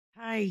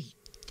Hi.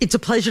 It's a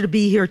pleasure to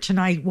be here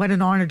tonight. What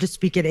an honor to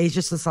speak at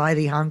Asia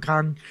Society Hong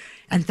Kong.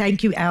 And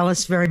thank you,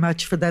 Alice, very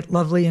much for that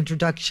lovely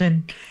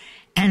introduction.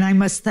 And I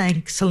must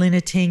thank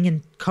Selena Ting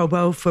and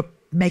Kobo for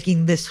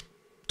making this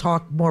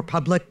talk more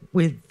public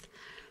with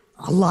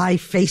a live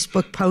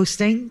Facebook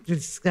posting.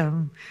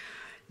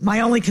 My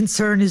only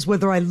concern is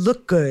whether I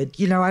look good.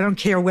 You know, I don't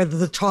care whether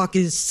the talk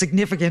is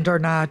significant or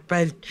not,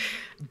 but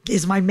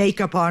is my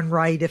makeup on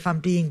right if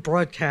I'm being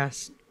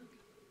broadcast?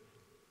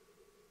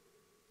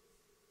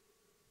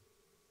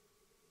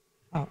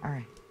 Oh, all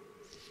right.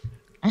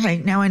 All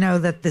right, now I know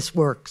that this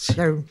works.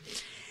 So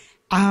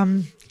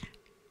I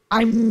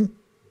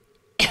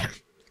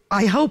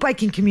hope I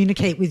can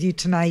communicate with you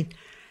tonight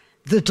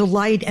the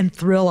delight and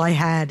thrill I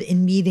had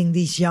in meeting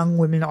these young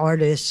women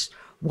artists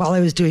while I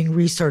was doing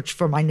research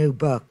for my new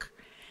book.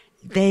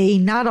 They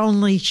not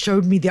only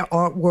showed me their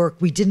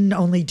artwork, we didn't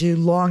only do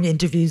long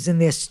interviews in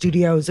their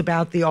studios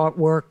about the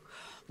artwork.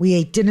 We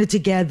ate dinner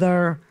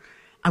together.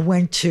 I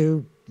went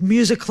to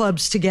music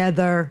clubs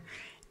together.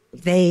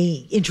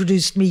 They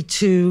introduced me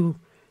to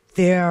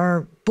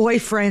their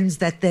boyfriends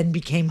that then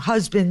became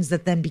husbands,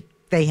 that then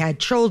they had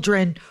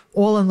children,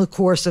 all in the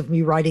course of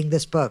me writing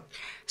this book.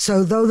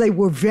 So though they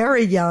were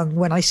very young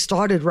when I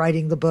started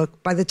writing the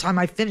book, by the time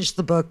I finished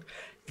the book,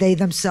 they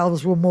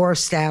themselves were more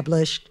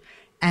established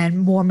and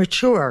more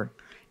mature.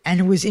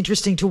 And it was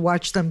interesting to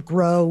watch them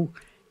grow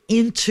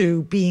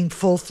into being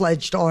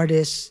full-fledged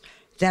artists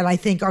that I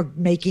think are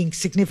making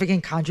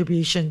significant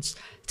contributions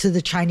to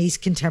the Chinese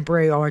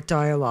contemporary art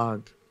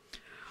dialogue.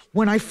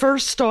 When I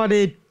first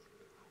started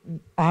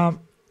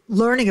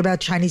learning about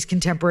Chinese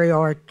contemporary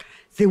art,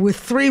 there were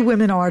 3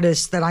 women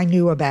artists that I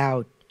knew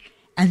about,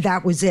 and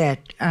that was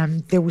it.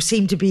 There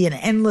seemed to be an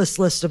endless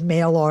list of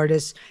male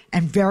artists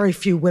and very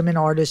few women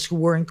artists who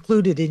were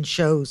included in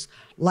shows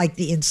like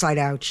the Inside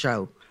Out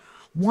show.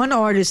 One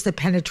artist that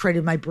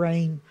penetrated my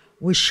brain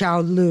was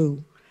Xiao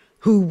Lu,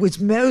 who was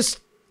most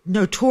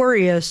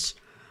notorious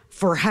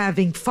for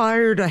having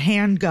fired a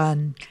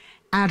handgun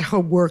at her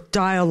work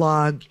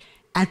Dialogue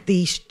at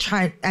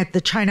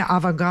the China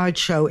Avant-Garde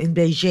show in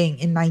Beijing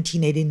in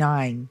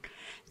 1989.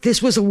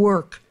 This was a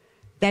work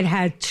that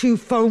had 2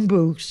 phone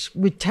booths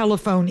with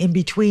telephone in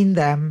between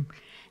them,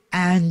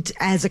 and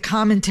as a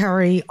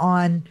commentary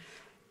on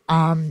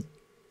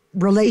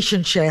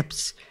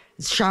relationships,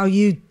 Xiao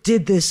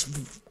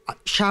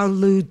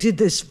Lu did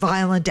this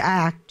violent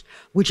act,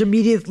 which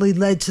immediately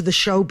led to the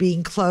show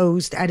being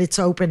closed at its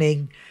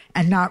opening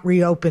and not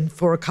reopened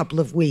for a couple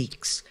of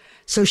weeks.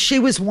 So she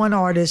was one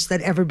artist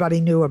that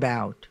everybody knew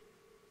about.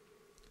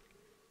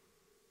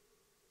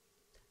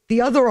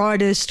 The other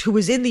artist who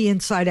was in the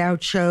Inside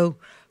Out show,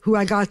 who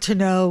I got to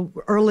know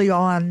early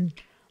on,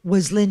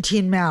 was Lin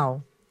Tin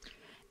Mao.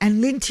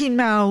 And Lin Tin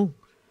Mao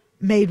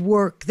made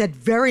work that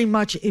very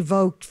much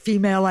evoked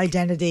female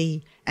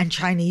identity and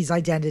Chinese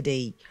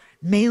identity,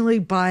 mainly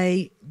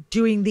by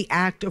doing the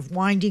act of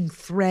winding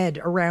thread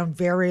around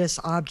various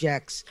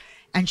objects.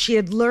 And she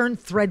had learned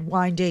thread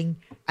winding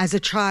as a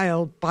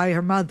child by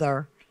her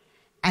mother,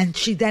 and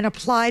she then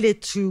applied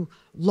it to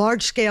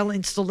large-scale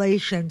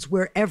installations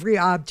where every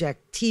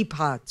object,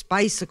 teapots,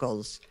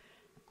 bicycles,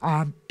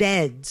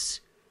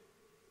 beds,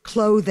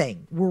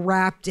 clothing, were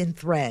wrapped in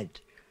thread.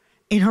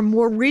 In her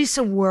more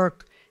recent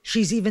work,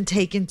 she's even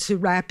taken to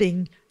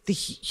wrapping the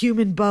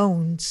human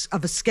bones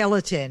of a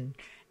skeleton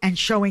and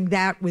showing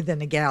that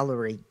within a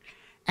gallery.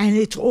 And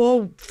it's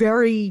all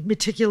very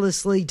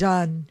meticulously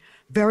done,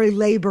 very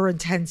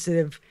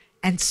labor-intensive,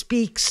 and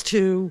speaks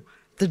to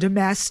the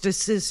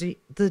domesticity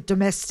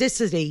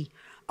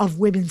of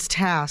women's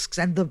tasks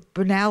and the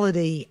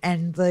banality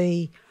and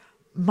the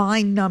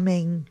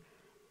mind-numbing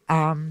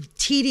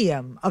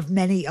tedium of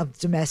many of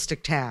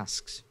domestic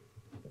tasks.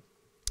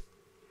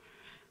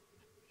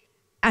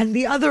 And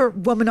the other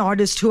woman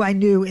artist who I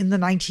knew in the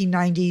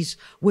 1990s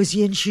was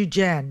Yin Shu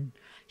Zhen.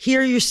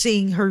 Here you're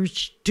seeing her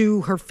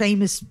do her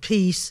famous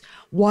piece,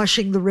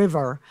 Washing the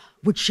River,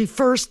 which she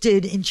first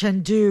did in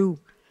Chengdu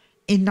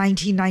in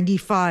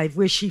 1995,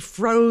 where she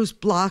froze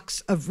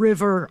blocks of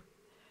river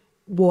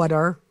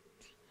water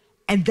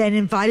and then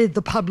invited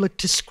the public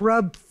to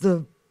scrub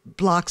the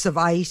blocks of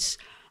ice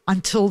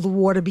until the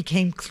water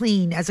became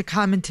clean as a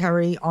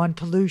commentary on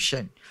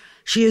pollution.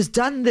 She has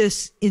done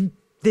this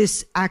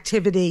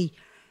activity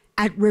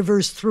at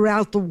rivers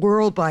throughout the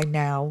world by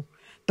now,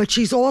 but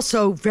she's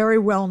also very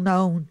well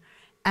known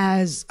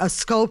as a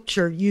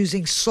sculptor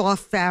using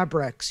soft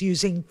fabrics,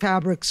 using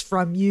fabrics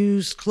from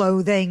used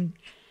clothing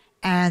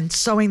and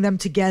sewing them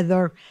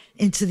together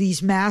into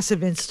these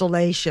massive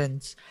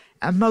installations.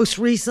 Most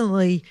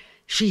recently,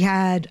 she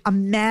had a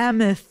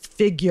mammoth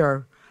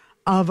figure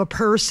of a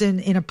person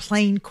in a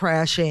plane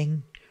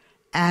crashing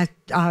at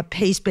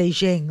Pace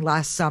Beijing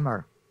last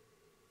summer.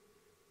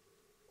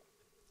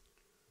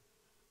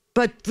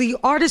 But the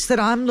artists that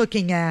I'm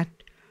looking at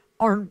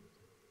are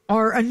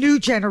a new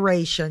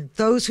generation,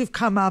 those who've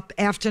come up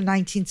after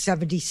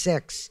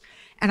 1976.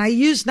 And I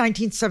use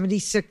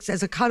 1976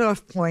 as a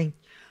cutoff point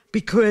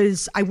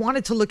because I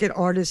wanted to look at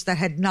artists that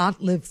had not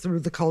lived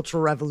through the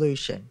Cultural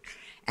Revolution.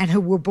 and who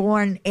were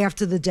born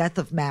after the death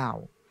of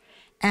Mao,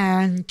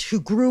 and who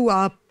grew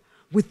up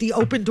with the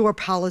open door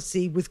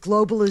policy, with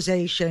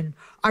globalization.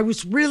 I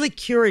was really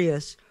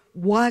curious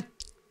what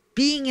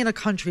being in a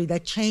country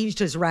that changed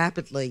as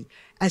rapidly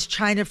as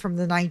China from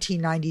the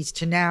 1990s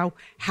to now,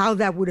 how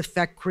that would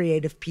affect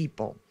creative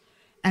people.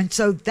 And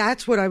so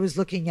that's what I was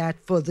looking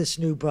at for this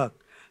new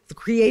book, the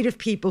creative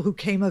people who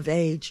came of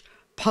age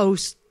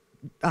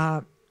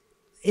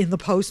in the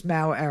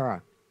post-Mao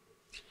era.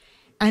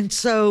 And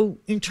so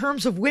in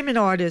terms of women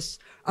artists,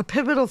 a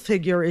pivotal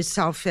figure is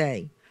Cao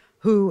Fei,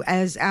 who,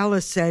 as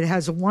Alice said,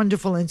 has a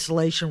wonderful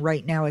installation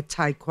right now at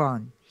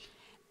Taekwon.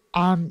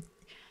 Now,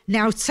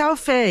 Cao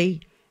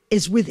Fei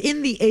is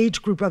within the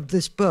age group of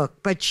this book,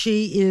 but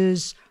she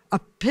is a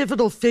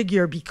pivotal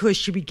figure because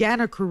she began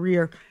her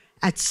career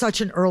at such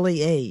an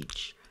early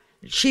age.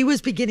 She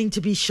was beginning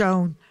to be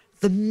shown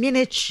the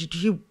minute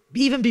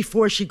even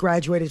before she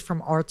graduated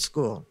from art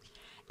school.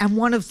 And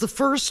one of the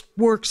first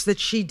works that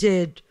she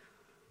did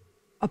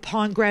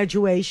upon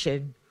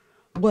graduation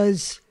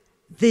was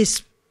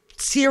this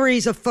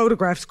series of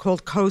photographs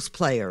called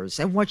Cosplayers.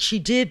 And what she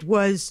did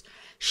was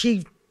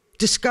she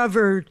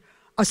discovered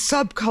a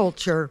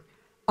subculture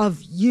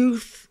of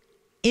youth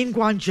in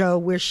Guangzhou,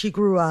 where she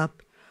grew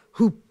up,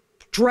 who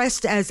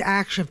dressed as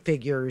action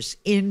figures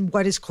in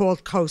what is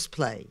called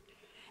cosplay.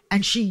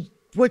 And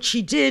what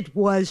she did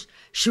was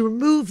she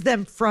removed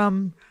them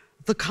from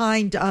the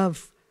kind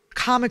of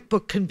comic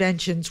book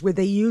conventions where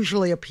they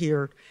usually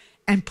appeared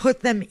and put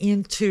them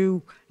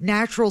into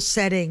natural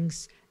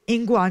settings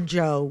in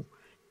Guangzhou,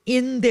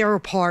 in their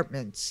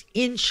apartments,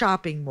 in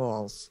shopping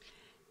malls,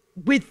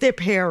 with their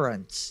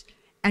parents,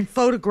 and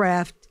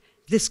photographed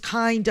this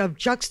kind of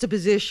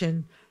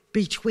juxtaposition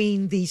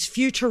between these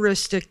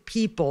futuristic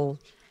people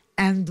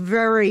and the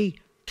very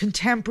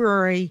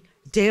contemporary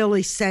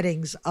daily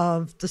settings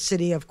of the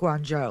city of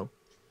Guangzhou.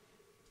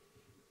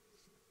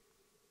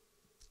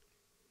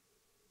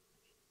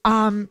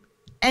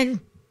 And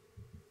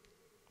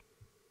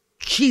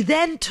she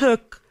then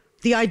took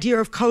the idea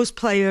of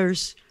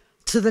cosplayers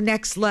to the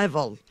next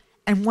level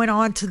and went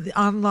on to the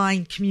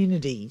online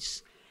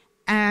communities.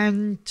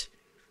 And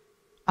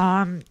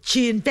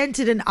she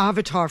invented an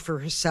avatar for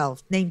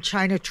herself named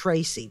China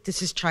Tracy.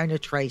 This is China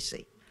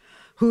Tracy,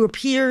 who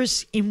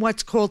appears in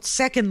what's called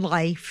Second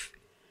Life,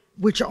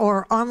 which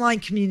are online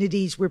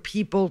communities where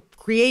people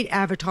create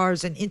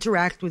avatars and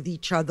interact with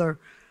each other,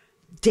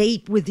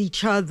 date with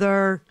each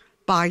other,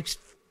 buy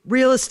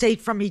real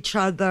estate from each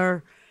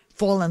other,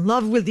 fall in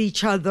love with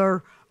each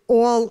other,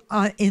 all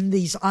in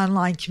these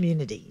online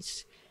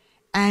communities.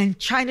 And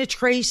China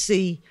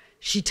Tracy,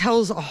 she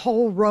tells a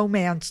whole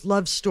romance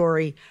love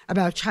story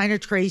about China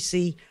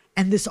Tracy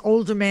and this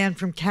older man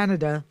from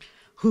Canada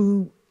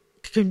who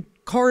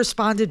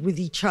corresponded with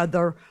each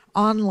other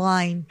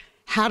online,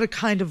 had a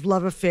kind of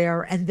love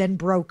affair, and then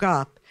broke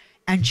up.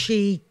 And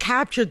she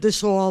captured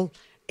this all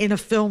in a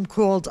film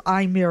called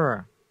I,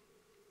 Mirror.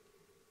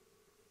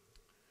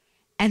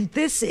 And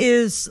this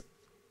is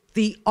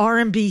the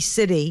R&B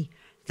city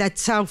that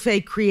Cao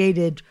Fei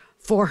created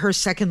for her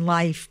Second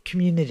Life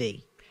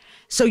community.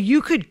 So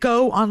you could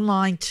go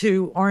online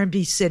to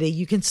R&B City.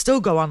 You can still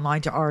go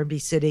online to R&B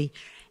City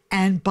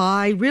and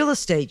buy real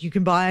estate. You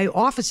can buy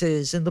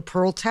offices in the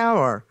Pearl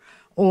Tower,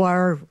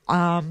 or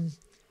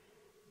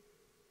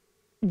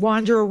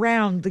wander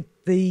around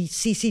the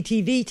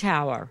CCTV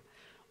tower,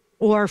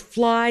 or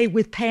fly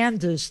with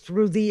pandas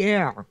through the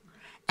air.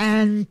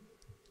 And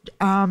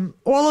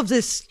all of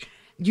this,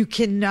 you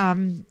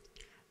can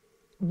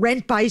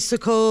rent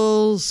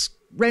bicycles,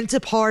 rent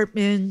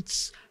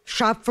apartments,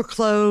 shop for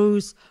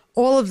clothes,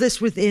 all of this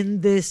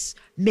within this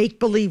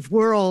make-believe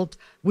world,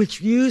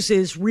 which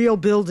uses real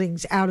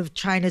buildings out of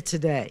China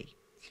today.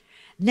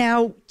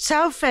 Now,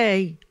 Cao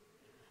Fei,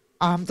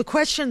 the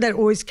question that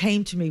always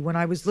came to me when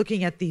I was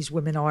looking at these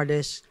women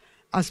artists,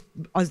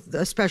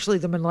 especially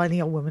the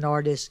millennial women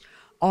artists,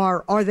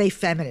 are they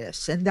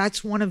feminists? And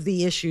that's one of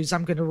the issues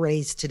I'm going to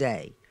raise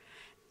today.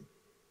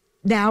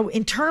 Now,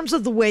 in terms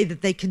of the way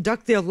that they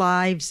conduct their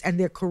lives and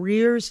their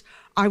careers,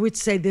 I would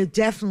say they're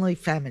definitely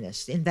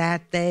feminist in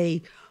that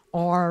they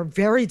are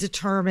very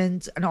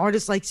determined. An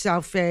artist like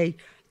Cao Fei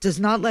does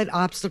not let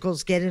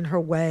obstacles get in her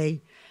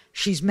way.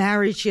 She's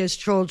married, she has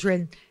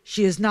children.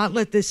 She has not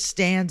let this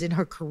stand in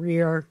her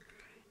career.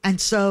 And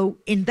so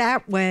in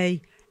that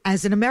way,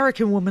 as an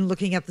American woman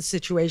looking at the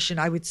situation,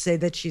 I would say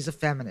that she's a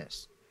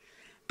feminist.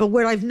 But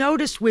what I've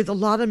noticed with a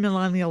lot of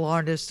millennial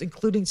artists,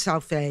 including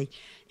Cao Fei,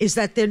 is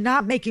that they're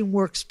not making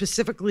work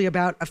specifically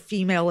about a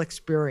female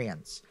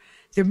experience.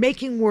 They're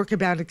making work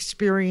about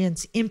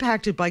experience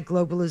impacted by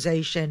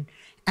globalization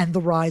and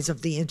the rise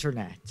of the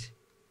internet.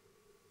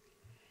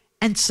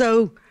 And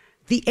so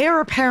the heir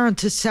apparent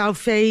to Cao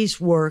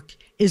Fei's work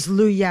is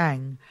Lu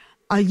Yang,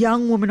 a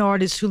young woman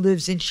artist who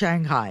lives in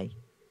Shanghai,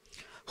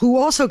 who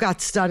also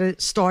got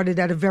started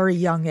at a very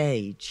young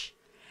age.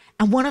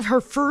 And one of her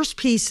first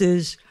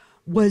pieces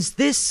was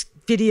this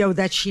video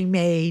that she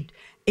made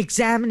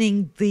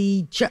examining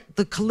the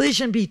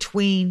collision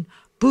between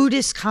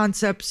Buddhist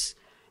concepts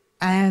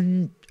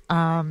and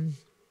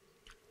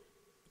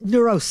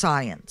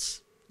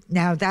neuroscience.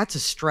 Now, that's a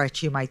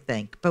stretch, you might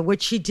think. But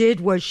what she did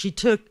was she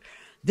took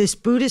this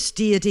Buddhist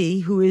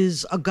deity who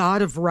is a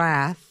god of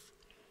wrath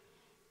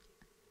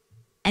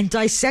and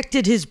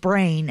dissected his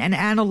brain and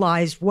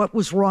analyzed what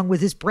was wrong with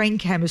his brain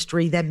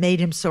chemistry that made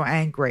him so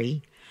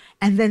angry,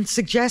 and then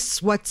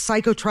suggests what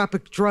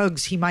psychotropic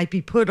drugs he might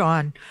be put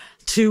on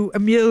to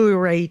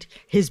ameliorate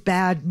his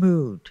bad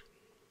mood.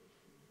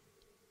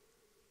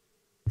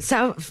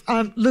 So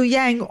Lu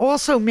Yang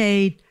also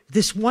made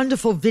this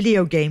wonderful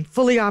video game,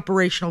 fully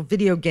operational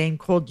video game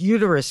called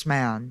Uterus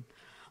Man,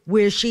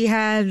 where she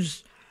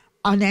has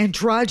an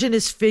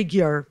androgynous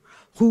figure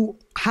who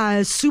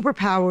has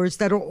superpowers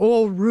that are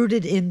all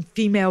rooted in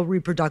female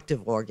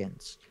reproductive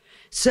organs.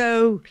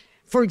 So,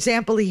 for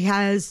example, he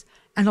has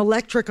an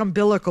electric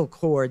umbilical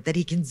cord that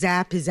he can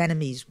zap his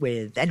enemies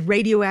with, and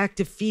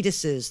radioactive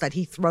fetuses that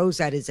he throws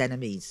at his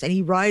enemies. And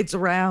he rides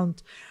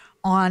around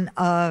on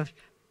a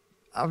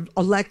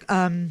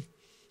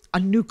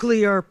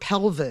nuclear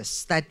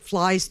pelvis that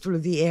flies through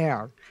the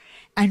air.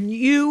 And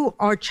you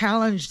are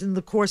challenged in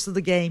the course of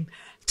the game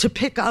to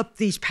pick up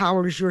these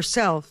powers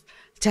yourself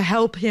to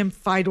help him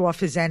fight off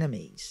his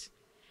enemies.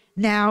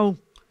 Now,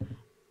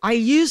 I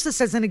use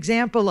this as an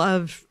example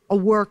of a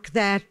work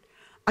that,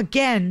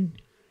 again,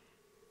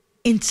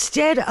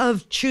 instead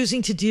of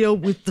choosing to deal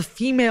with the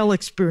female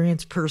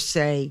experience per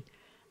se,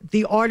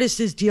 the artist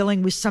is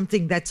dealing with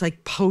something that's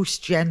like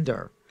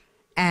post-gender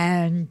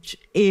and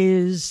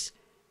is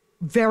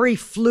very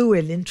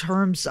fluid in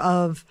terms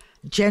of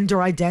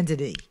gender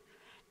identity.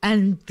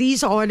 And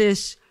these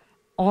artists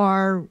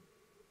are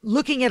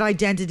looking at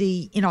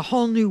identity in a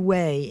whole new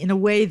way, in a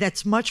way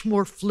that's much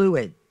more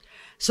fluid.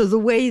 So the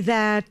way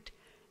that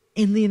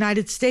in the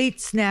United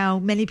States now,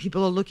 many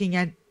people are looking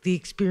at the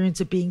experience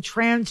of being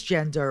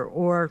transgender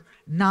or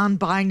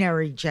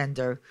non-binary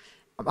gender,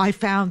 I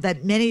found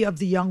that many of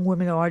the young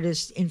women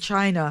artists in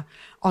China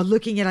are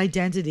looking at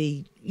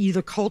identity,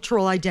 either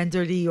cultural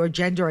identity or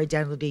gender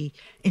identity,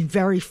 in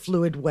very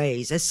fluid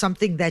ways, as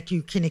something that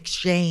you can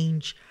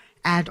exchange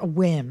at a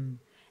whim,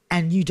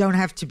 and you don't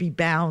have to be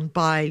bound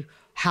by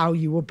how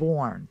you were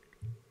born.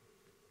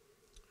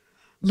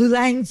 Lu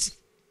Lang's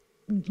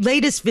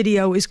latest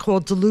video is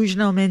called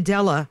Delusional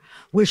Mandela,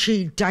 where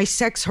she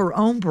dissects her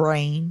own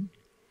brain,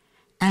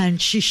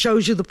 and she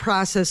shows you the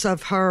process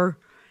of her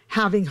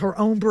having her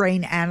own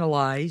brain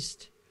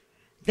analyzed.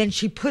 Then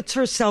she puts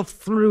herself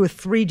through a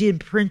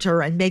 3D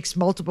printer and makes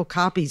multiple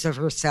copies of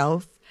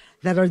herself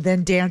that are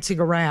then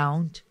dancing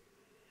around.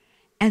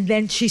 And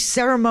then she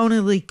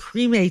ceremonially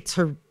cremates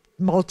her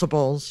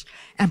multiples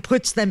and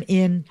puts them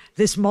in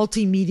this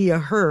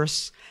multimedia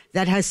hearse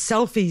that has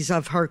selfies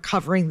of her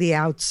covering the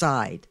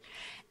outside.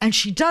 And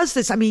she does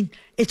this. I mean,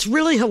 it's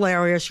really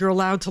hilarious. You're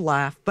allowed to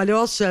laugh. But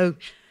also,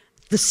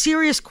 the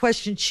serious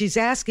questions she's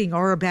asking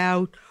are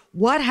about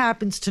what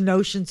happens to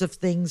notions of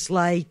things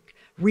like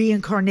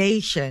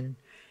reincarnation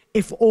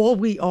if all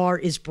we are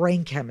is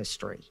brain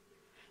chemistry.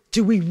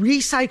 Do we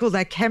recycle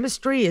that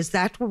chemistry? Is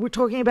that what we're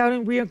talking about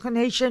in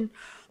reincarnation?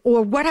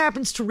 Or what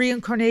happens to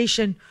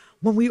reincarnation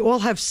when we all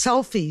have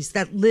selfies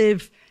that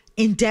live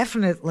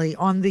indefinitely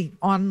on the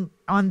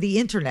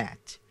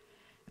internet?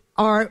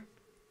 Has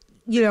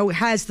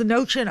the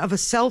notion of a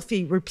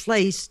selfie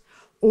replaced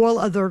all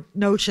other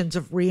notions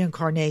of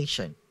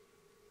reincarnation?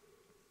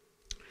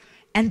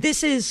 And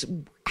this is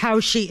how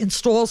she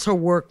installs her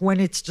work when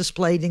it's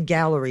displayed in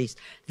galleries.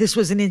 This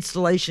was an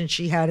installation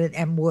she had at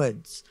M.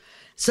 Woods.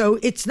 So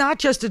it's not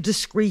just a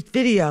discrete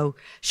video.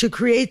 She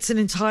creates an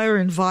entire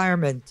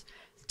environment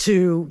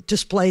to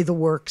display the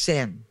works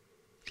in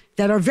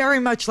that are very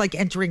much like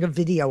entering a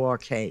video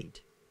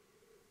arcade.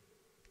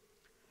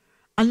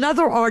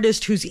 Another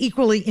artist who's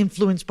equally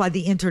influenced by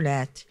the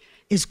internet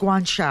is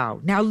Guan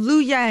Shao. Now, Lu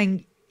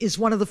Yang is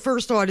one of the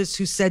first artists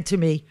who said to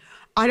me,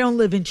 I don't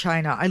live in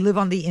China. I live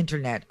on the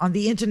internet. On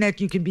the internet,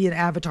 you can be an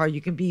avatar.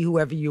 You can be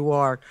whoever you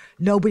are.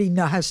 Nobody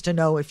has to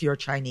know if you're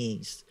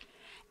Chinese.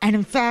 And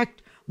in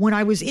fact, when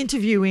I was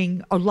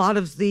interviewing a lot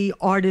of the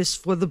artists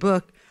for the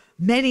book,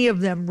 many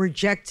of them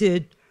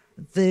rejected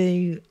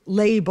the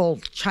label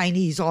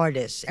Chinese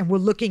artists and were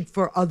looking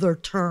for other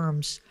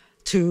terms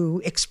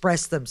to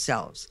express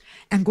themselves.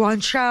 And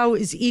Guan Shao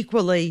is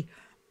equally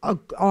an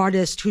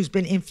artist who's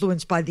been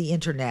influenced by the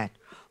internet.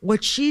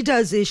 What she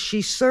does is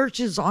she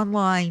searches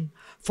online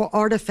for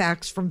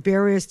artifacts from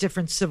various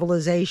different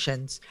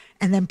civilizations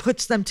and then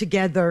puts them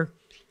together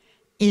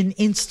in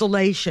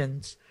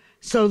installations.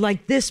 So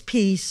like this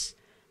piece,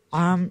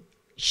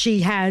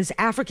 she has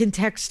African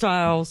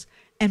textiles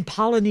and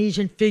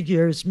Polynesian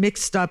figures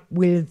mixed up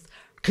with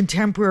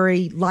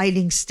contemporary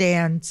lighting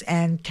stands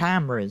and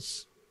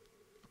cameras.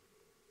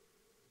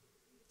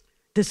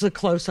 This is a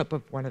close-up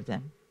of one of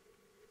them.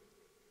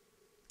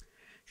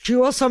 She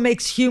also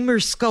makes humor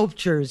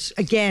sculptures,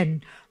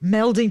 again,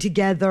 melding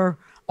together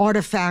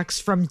artifacts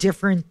from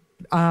different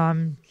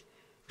time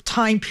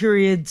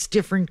periods,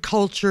 different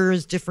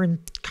cultures,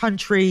 different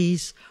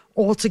countries,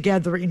 all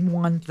together in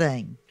one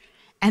thing.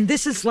 And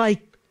this is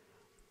like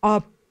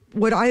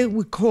what I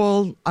would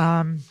call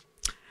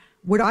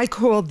what I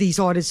call these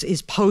artists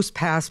is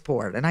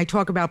post-passport. And I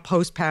talk about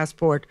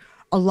post-passport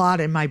a lot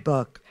in my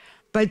book.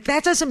 But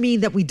that doesn't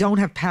mean that we don't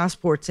have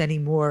passports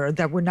anymore, or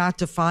that we're not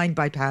defined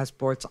by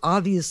passports.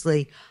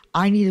 Obviously,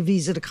 I need a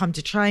visa to come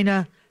to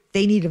China.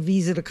 They need a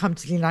visa to come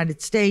to the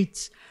United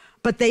States.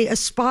 But they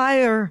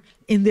aspire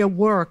in their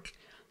work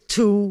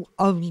to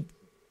a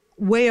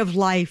way of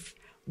life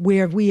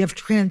where we have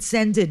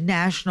transcended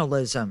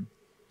nationalism.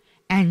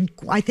 And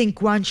I think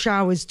Guan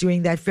Xiao is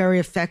doing that very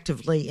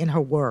effectively in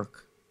her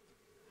work.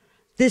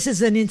 This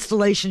is an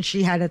installation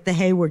she had at the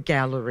Hayward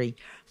Gallery.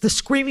 The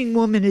Screaming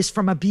Woman is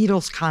from a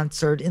Beatles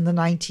concert in the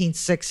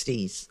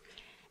 1960s.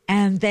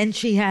 And then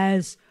she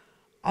has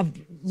a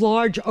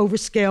large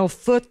overscale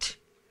foot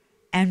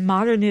and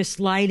modernist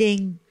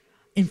lighting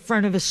in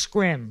front of a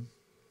scrim.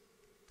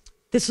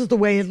 This is the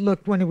way it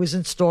looked when it was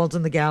installed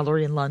in the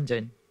gallery in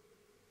London.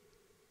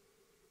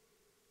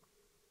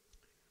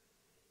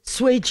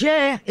 Sui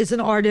Jie is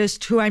an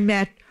artist who I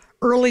met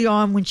early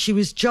on when she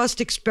was just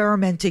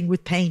experimenting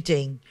with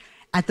painting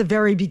at the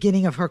very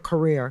beginning of her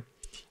career.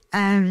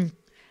 And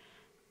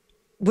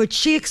what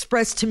she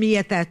expressed to me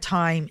at that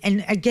time,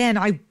 and again,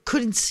 I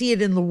couldn't see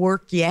it in the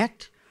work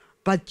yet,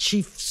 but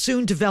she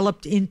soon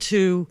developed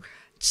into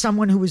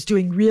someone who was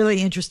doing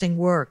really interesting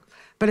work.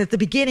 But at the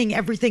beginning,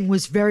 everything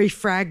was very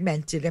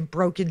fragmented and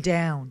broken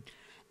down.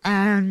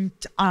 And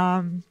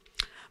but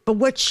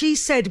what she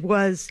said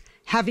was,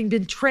 having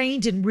been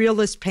trained in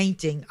realist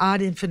painting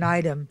ad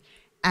infinitum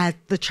at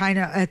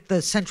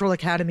the Central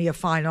Academy of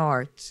Fine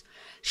Arts,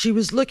 she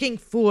was looking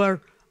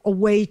for a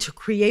way to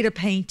create a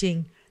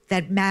painting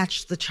that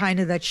matched the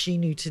China that she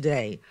knew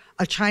today,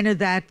 a China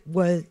that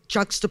was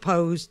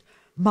juxtaposed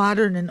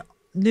modern and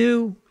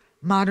new,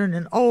 modern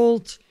and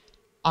old,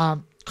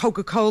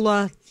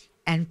 Coca-Cola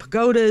and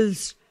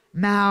pagodas,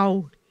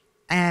 Mao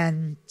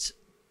and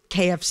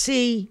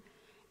KFC,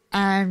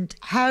 and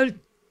how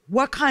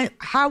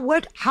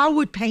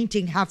would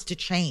painting have to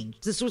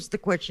change? This was the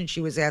question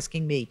she was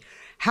asking me.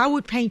 How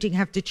would painting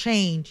have to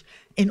change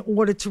in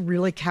order to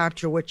really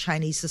capture what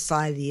Chinese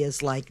society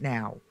is like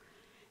now?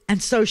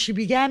 And so she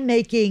began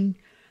making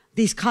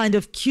these kind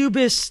of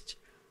cubist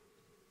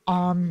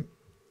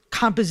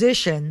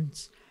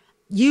compositions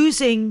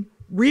using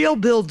real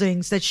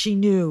buildings that she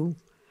knew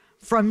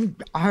from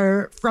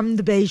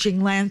the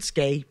Beijing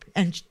landscape,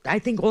 and I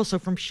think also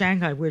from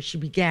Shanghai, where she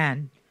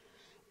began.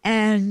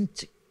 And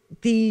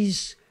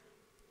these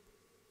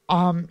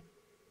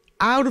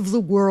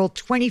out-of-the-world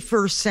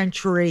 21st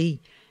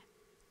century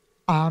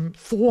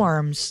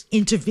forms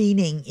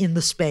intervening in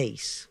the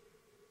space.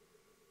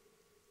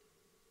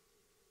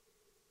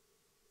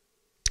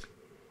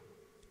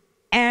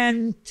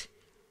 And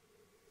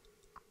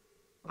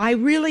I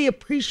really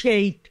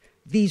appreciate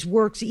these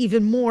works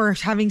even more,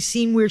 having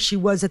seen where she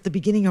was at the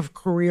beginning of her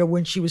career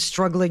when she was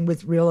struggling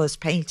with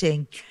realist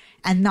painting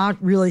and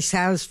not really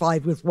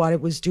satisfied with what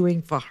it was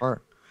doing for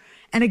her.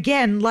 And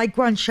again, like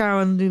Guan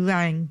Xiao and Lu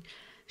Liang,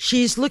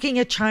 she's looking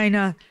at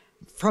China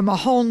from a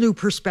whole new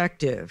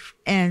perspective.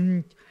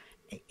 And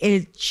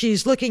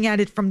she's looking at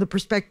it from the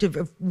perspective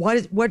of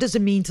what does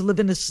it mean to live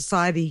in a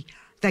society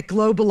that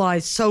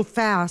globalized so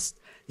fast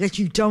that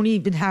you don't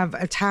even have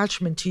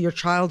attachment to your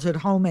childhood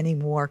home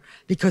anymore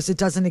because it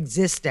doesn't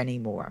exist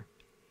anymore.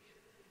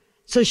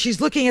 So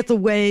she's looking at the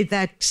way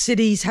that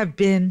cities have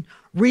been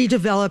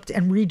redeveloped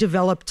and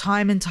redeveloped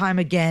time and time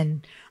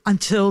again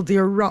until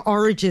their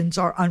origins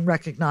are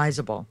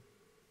unrecognizable.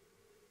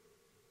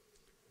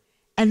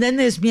 And then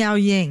there's Miao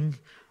Ying,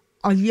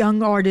 a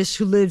young artist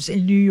who lives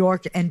in New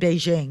York and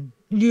Beijing,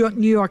 New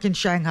York and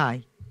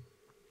Shanghai.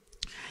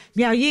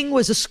 Miao Ying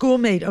was a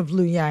schoolmate of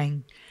Lu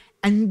Yang,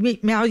 and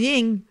Miao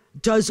Ying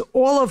does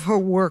all of her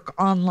work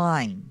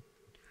online.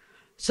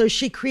 So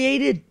she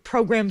created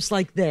programs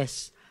like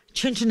this,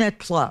 Chinternet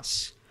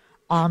Plus.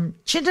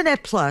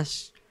 Chinternet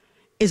Plus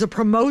is a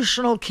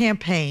promotional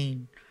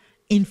campaign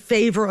in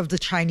favor of the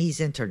Chinese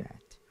internet.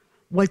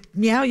 What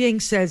Miao Ying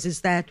says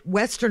is that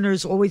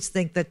Westerners always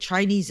think that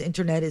Chinese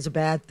internet is a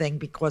bad thing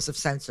because of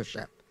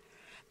censorship.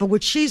 But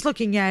what she's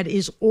looking at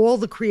is all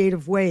the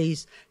creative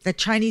ways that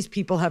Chinese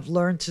people have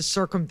learned to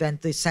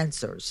circumvent the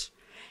censors.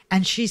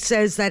 And she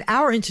says that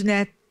our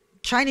internet,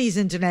 Chinese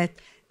internet,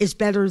 is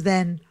better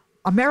than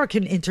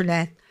American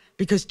internet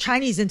because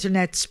Chinese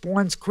internet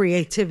spawns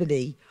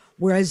creativity,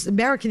 whereas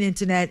American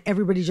internet,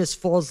 everybody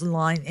just falls in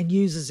line and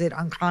uses it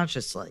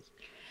unconsciously.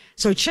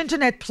 So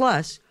Chinternet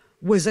Plus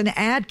was an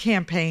ad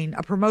campaign,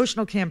 a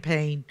promotional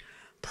campaign,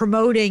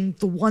 promoting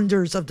the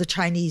wonders of the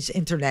Chinese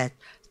internet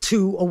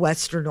to a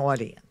Western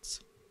audience.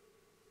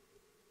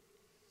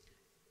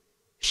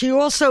 She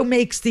also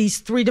makes these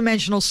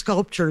three-dimensional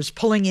sculptures,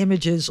 pulling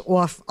images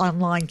off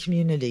online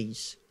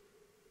communities.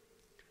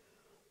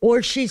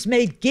 Or she's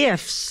made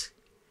GIFs,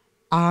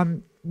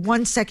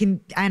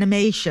 1-second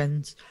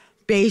animations,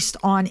 based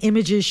on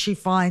images she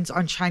finds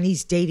on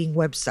Chinese dating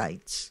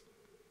websites,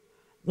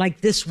 like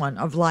this one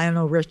of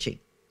Lionel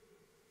Richie.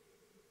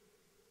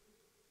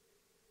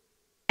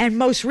 And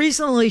most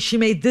recently, she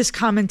made this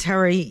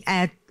commentary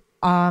at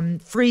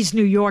Frieze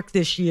New York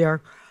this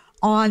year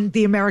on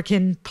the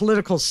American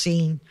political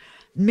scene,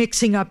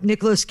 mixing up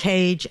Nicolas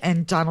Cage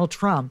and Donald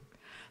Trump,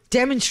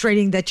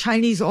 demonstrating that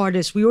Chinese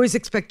artists, we always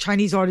expect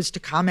Chinese artists to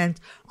comment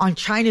on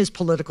China's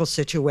political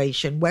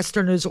situation.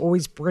 Westerners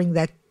always bring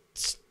that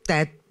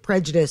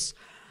prejudice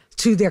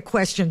to their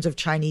questions of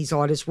Chinese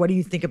artists. What do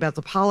you think about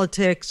the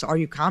politics? Are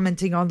you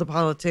commenting on the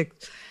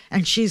politics?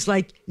 And she's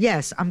like,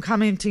 yes, I'm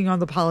commenting on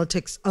the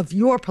politics of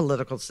your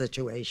political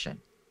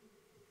situation.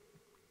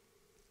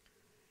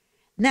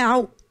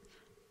 Now,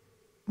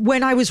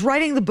 when I was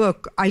writing the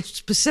book,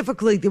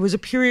 there was a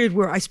period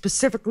where I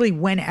specifically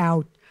went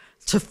out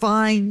to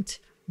find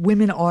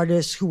women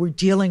artists who were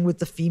dealing with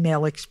the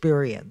female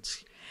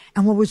experience.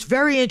 And what was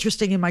very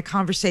interesting in my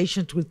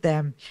conversations with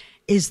them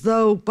is,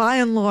 though by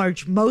and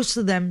large, most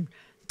of them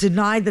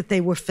denied that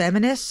they were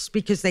feminists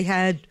because they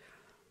had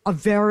a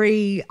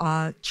very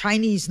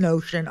Chinese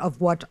notion of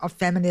what a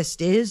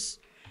feminist is,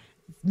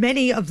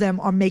 many of them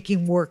are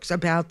making works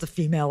about the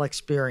female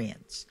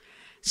experience.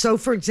 So,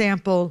 for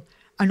example,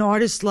 an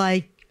artist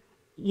like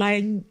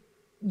Liang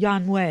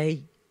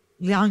Yanwei,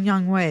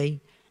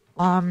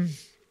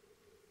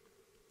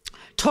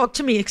 talked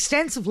to me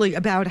extensively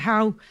about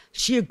how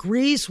she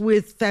agrees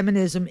with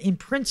feminism in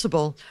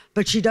principle,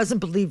 but she doesn't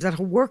believe that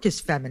her work is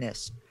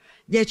feminist.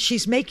 Yet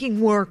she's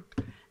making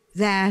work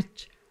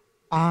that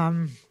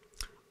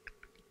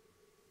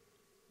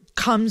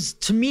comes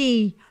to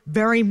me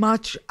very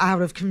much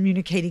out of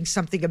communicating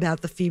something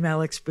about the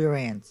female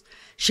experience.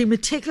 She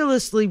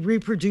meticulously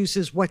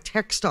reproduces what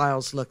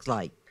textiles look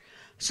like.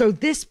 So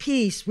this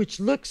piece, which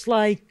looks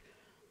like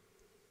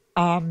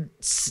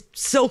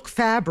silk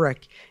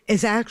fabric,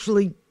 is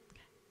actually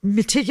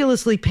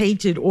meticulously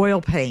painted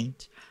oil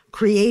paint,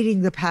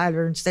 creating the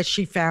patterns that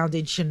she found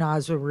in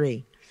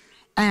chinoiserie.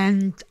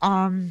 And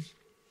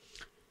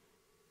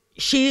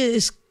she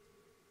is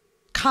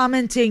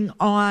commenting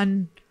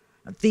on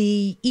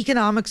the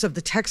economics of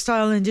the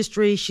textile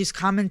industry. She's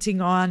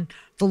commenting on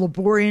the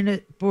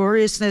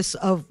laboriousness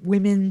of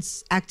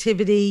women's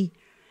activity,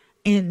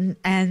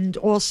 and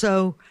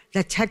also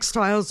that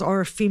textiles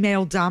are a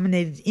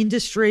female-dominated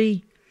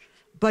industry.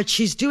 But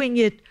she's doing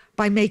it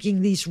by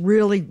making these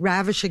really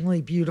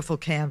ravishingly beautiful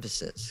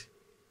canvases.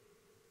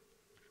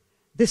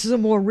 This is a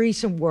more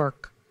recent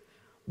work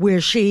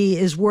where she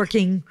is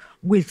working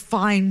with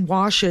fine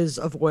washes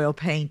of oil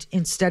paint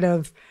instead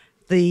of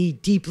the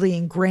deeply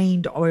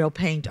ingrained oil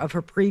paint of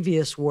her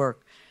previous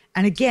work.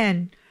 And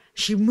again,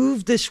 she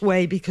moved this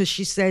way because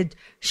she said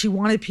she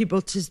wanted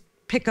people to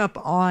pick up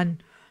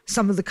on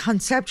some of the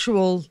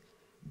conceptual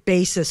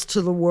basis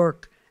to the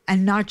work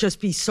and not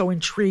just be so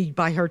intrigued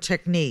by her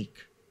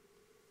technique.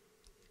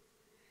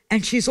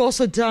 And she's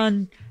also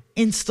done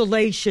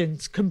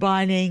installations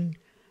combining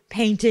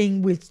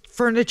painting with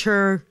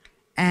furniture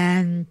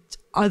and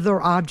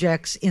other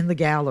objects in the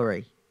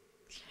gallery.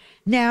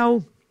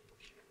 Now,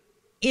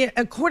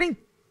 according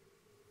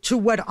to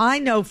what I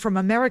know from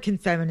American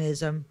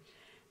feminism,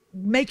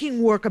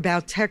 making work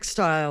about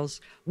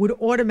textiles would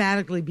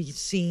automatically be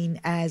seen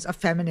as a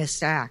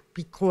feminist act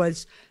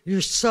because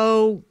you're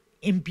so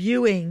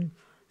imbuing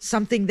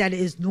something that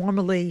is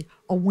normally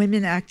a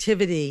women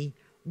activity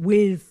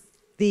with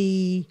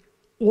the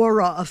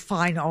aura of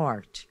fine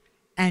art,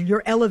 and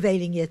you're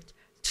elevating it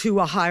to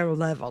a higher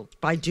level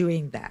by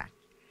doing that.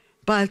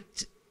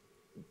 But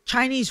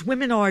Chinese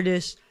women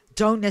artists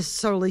don't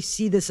necessarily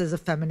see this as a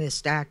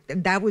feminist act,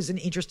 and that was an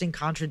interesting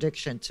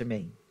contradiction to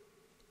me.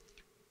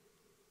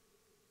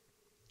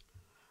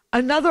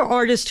 Another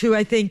artist who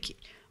I think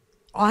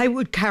I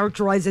would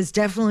characterize as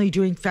definitely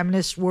doing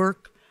feminist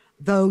work,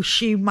 though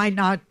she might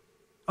not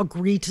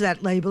agree to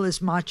that label, is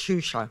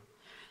Matusha.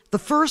 The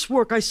first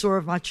work I saw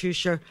of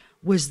Matusha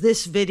was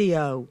this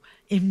video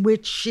in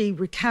which she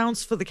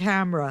recounts for the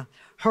camera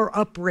her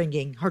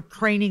upbringing, her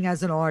training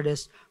as an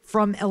artist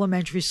from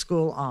elementary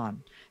school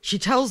on. She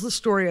tells the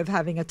story of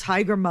having a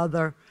tiger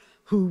mother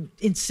who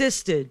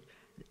insisted,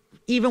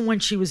 even when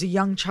she was a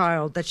young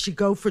child, that she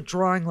go for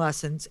drawing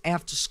lessons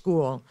after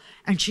school.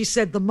 And she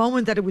said the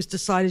moment that it was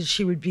decided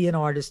she would be an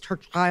artist, her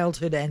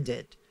childhood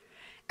ended.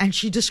 And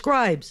she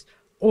describes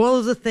all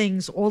of the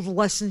things, all the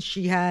lessons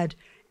she had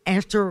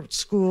after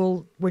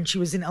school when she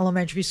was in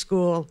elementary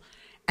school,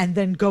 and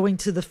then going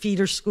to the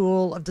feeder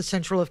school of the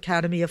Central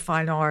Academy of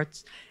Fine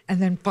Arts,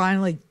 and then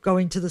finally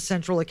going to the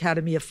Central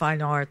Academy of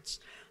Fine Arts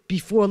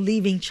before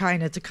leaving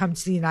China to come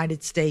to the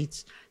United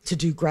States to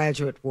do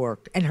graduate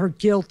work, and her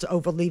guilt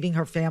over leaving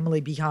her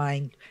family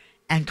behind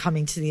and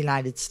coming to the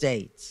United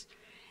States.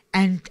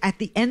 And at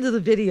the end of the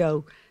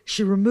video,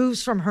 she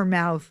removes from her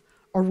mouth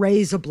a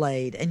razor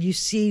blade, and you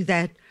see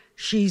that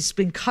she's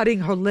been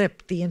cutting her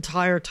lip the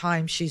entire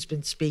time she's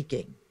been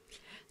speaking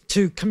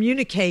to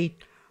communicate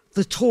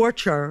the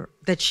torture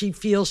that she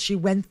feels she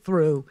went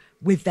through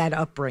with that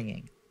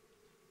upbringing.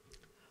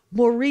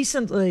 More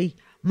recently,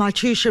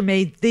 Matusha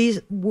made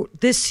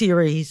this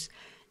series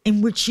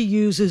in which she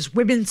uses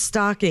women's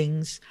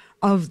stockings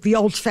of the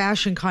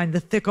old-fashioned kind, the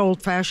thick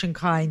old-fashioned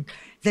kind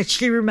that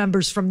she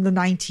remembers from the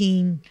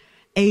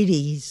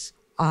 1980s,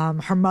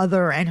 her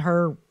mother and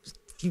her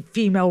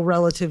female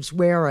relatives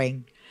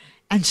wearing.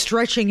 and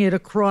stretching it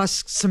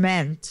across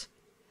cement,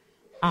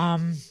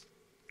 and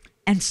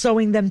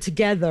sewing them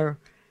together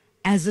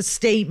as a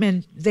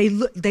statement. They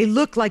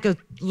look like a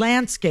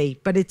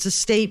landscape, but it's a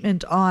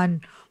statement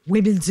on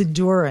women's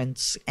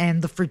endurance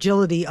and the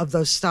fragility of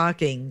those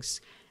stockings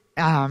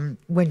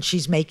when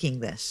she's making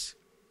this.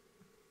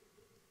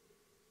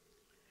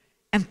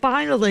 And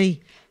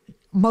finally,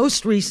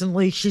 most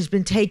recently, she's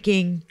been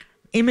taking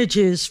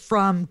images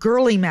from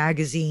girly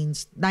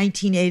magazines,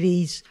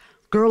 1980s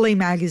girly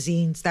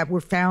magazines that were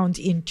found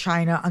in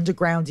China,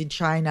 underground in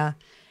China,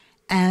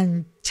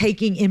 and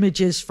taking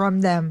images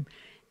from them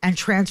and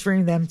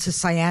transferring them to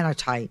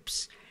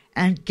cyanotypes.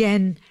 And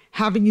again,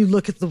 having you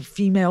look at the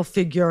female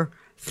figure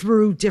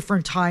through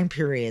different time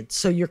periods.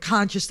 So you're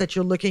conscious that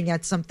you're looking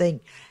at something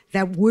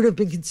that would have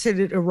been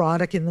considered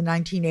erotic in the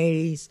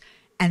 1980s,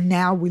 and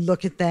now we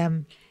look at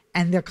them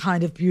and they're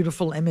kind of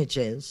beautiful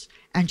images.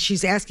 And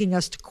she's asking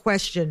us to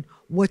question,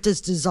 what does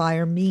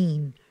desire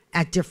mean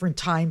at different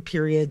time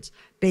periods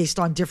based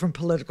on different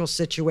political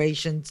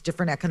situations,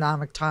 different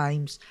economic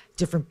times,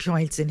 different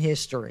points in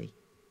history?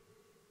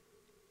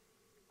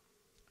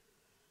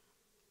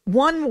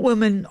 One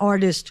woman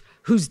artist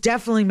who's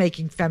definitely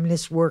making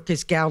feminist work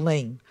is Gao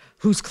Ling,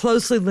 who's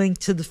closely linked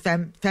to the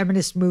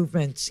feminist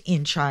movements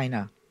in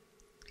China.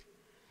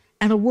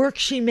 And a work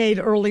she made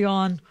early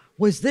on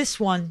was this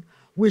one,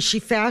 where she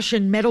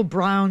fashioned metal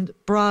brown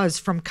bras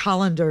from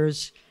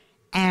colanders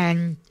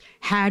and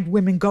had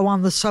women go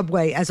on the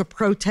subway as a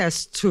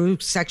protest to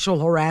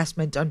sexual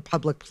harassment on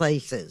public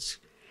places.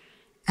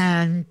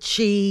 And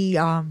she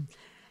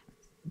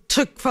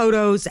took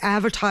photos,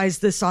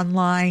 advertised this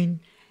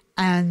online,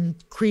 and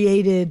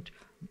created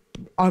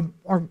a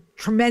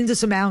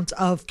tremendous amount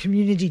of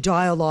community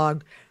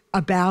dialogue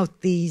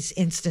about these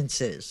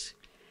instances.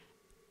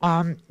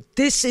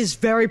 This is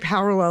very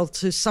parallel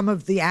to some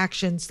of the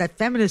actions that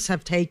feminists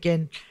have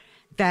taken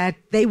that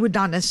they would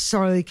not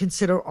necessarily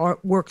consider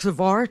works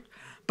of art,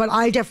 but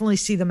I definitely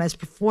see them as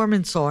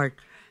performance art,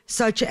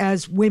 such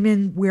as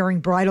women wearing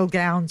bridal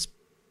gowns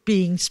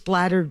being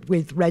splattered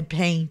with red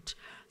paint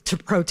to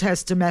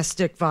protest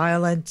domestic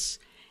violence,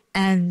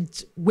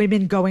 and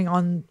women going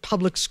on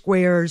public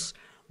squares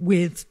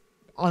with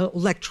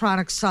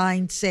electronic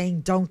signs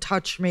saying, "Don't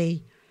touch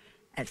me,"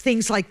 and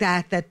things like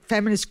that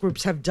feminist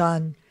groups have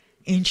done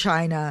in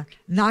China,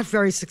 not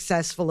very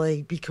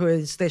successfully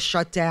because they're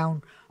shut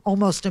down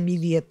almost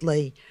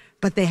immediately,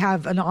 but they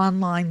have an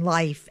online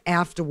life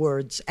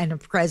afterwards and a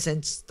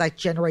presence that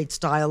generates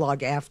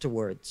dialogue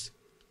afterwards.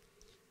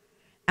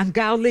 And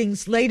Gao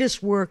Ling's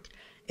latest work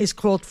is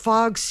called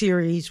Fog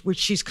Series, which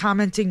she's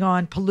commenting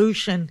on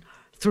pollution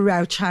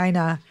throughout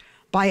China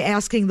by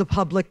asking the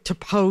public to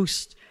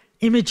post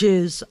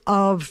images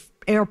of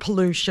air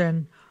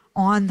pollution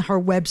on her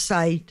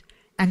website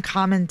and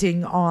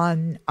commenting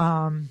on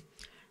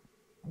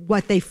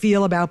what they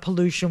feel about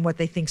pollution, what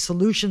they think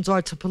solutions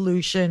are to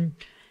pollution,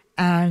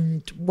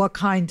 and what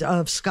kind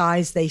of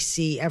skies they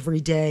see every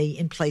day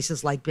in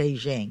places like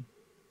Beijing.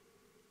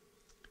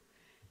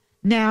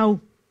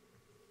 Now,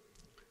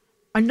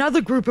 another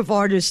group of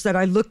artists that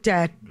I looked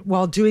at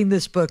while doing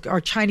this book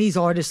are Chinese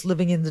artists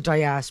living in the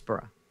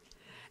diaspora.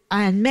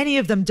 And many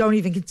of them don't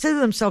even consider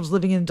themselves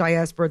living in the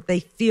diaspora. They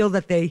feel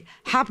that they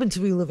happen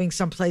to be living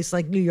someplace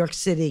like New York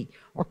City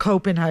or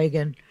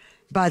Copenhagen,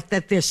 but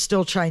that they're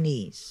still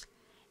Chinese.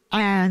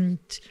 And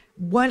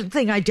one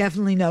thing I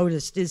definitely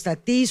noticed is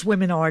that these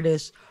women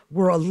artists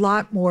were a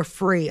lot more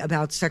free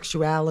about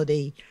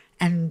sexuality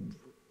and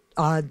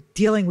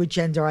dealing with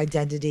gender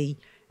identity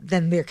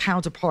than their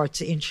counterparts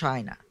in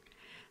China.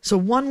 So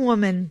one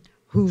woman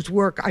whose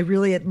work I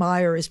really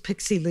admire is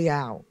Pixie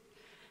Liao.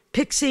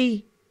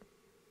 Pixie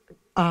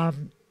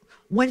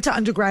went to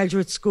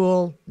undergraduate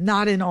school,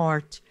 not in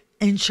art,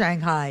 in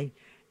Shanghai,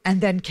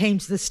 and then came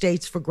to the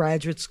States for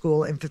graduate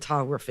school in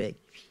photography.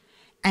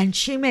 And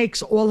she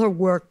makes all her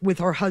work with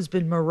her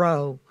husband,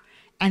 Moreau,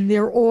 and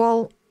they're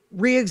all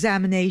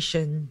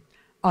re-examination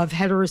of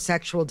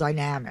heterosexual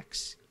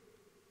dynamics.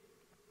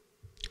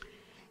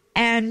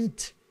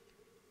 And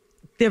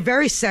they're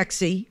very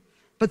sexy,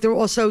 but they're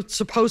also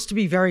supposed to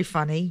be very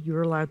funny.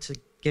 You're allowed to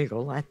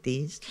giggle at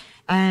these.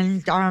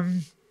 And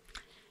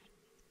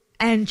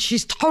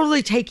she's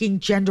totally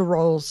taking gender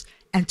roles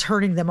and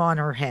turning them on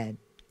her head.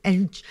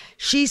 And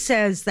she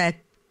says that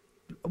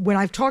when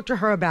I've talked to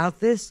her about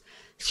this,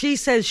 she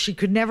says she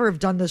could never have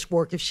done this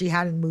work if she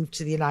hadn't moved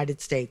to the United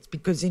States,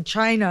 because in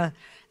China,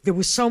 there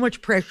was so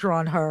much pressure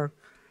on her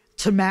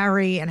to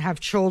marry and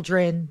have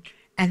children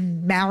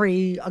and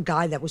marry a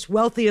guy that was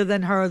wealthier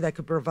than her, that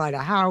could provide a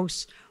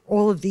house,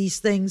 all of these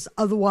things.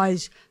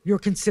 Otherwise, you're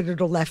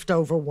considered a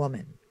leftover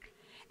woman.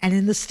 And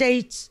in the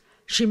States,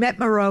 she met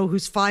Moreau,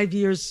 who's 5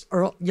 years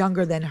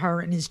younger than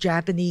her and is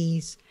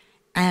Japanese,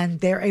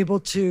 and they're able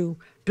to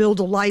build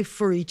a life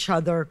for each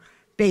other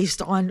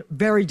based on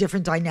very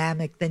different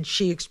dynamic than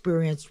she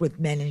experienced with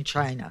men in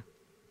China.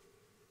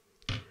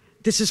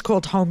 This is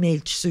called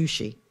homemade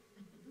sushi.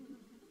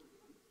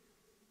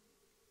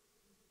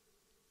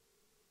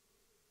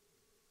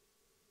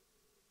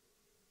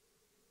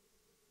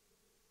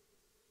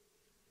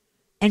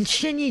 And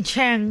Xinyi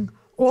Cheng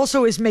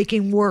also is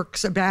making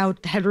works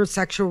about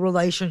heterosexual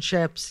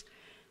relationships,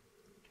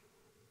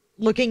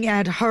 looking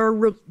at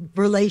her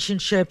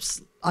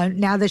relationships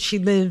now that she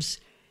lives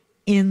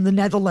in the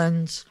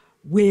Netherlands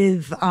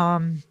with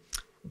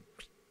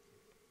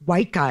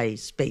white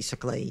guys,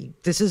 basically.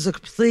 This is a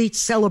complete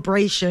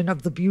celebration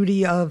of the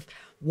beauty of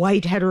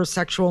white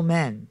heterosexual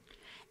men.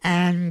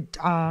 And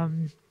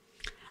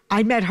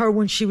I met her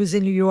when she was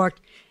in New York,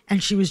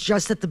 and she was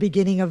just at the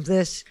beginning of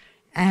this.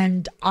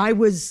 And I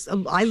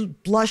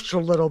blushed a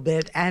little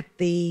bit at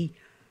the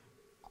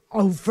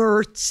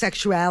overt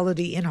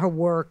sexuality in her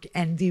work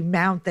and the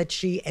amount that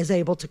she is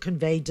able to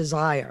convey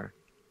desire.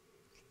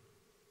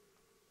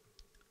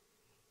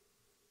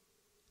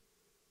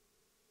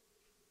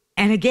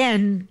 And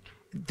again,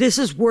 this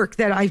is work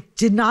that I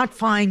did not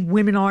find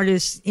women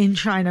artists in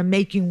China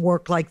making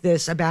work like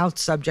this about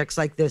subjects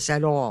like this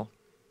at all.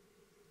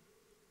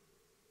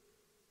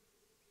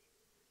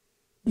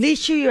 Li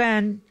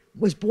Shiyuan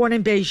was born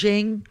in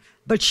Beijing,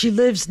 but she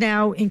lives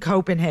now in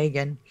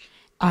Copenhagen.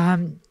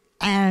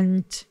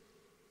 And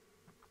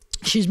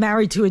she's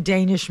married to a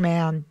Danish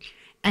man.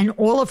 And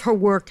all of her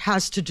work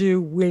has to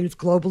do with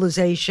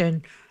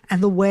globalization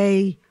and the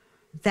way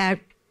that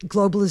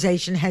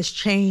globalization has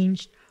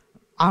changed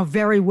our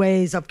very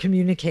ways of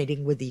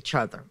communicating with each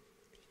other.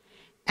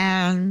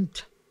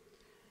 And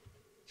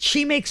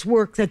she makes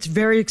work that's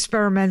very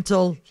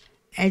experimental.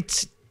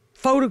 It's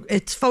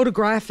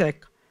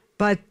photographic,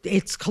 but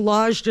it's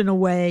collaged in a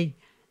way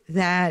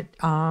that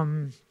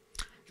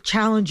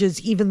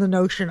challenges even the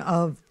notion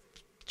of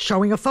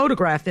showing a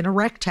photograph in a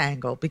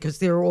rectangle, because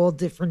they're all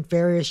different,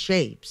 various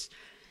shapes.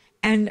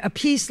 And a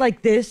piece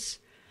like this,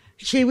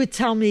 she would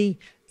tell me,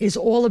 is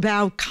all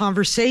about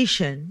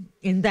conversation,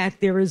 in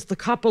that there is the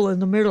couple in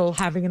the middle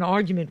having an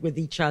argument with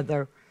each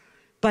other.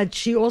 But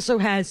she also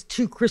has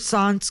two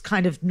croissants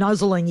kind of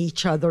nuzzling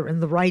each other in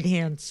the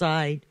right-hand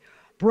side,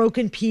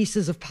 broken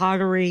pieces of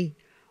pottery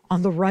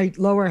on the right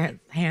lower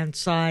hand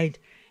side,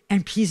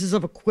 and pieces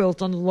of a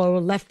quilt on the lower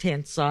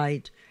left-hand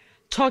side,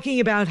 talking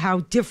about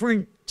how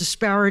different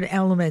disparate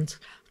elements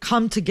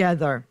come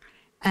together.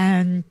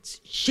 And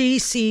she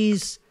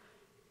sees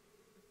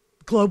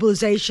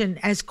globalization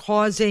as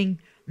causing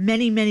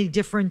many, many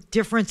different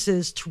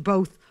differences to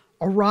both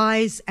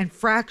arise and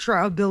fracture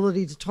our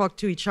ability to talk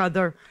to each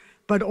other,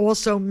 but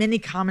also many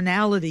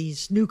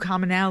commonalities, new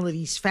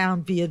commonalities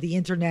found via the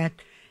internet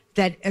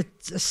that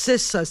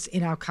assists us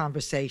in our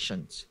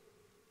conversations.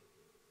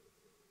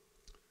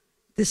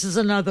 This is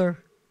another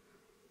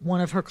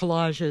one of her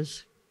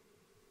collages.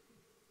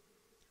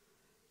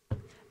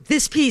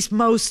 This piece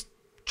most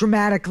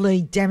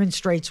dramatically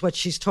demonstrates what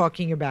she's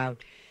talking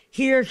about.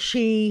 Here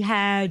she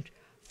had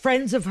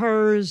friends of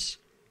hers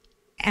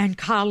and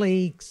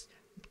colleagues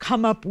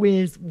come up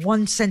with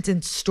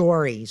one-sentence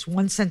stories,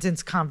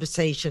 one-sentence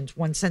conversations,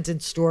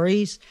 one-sentence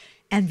stories,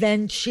 and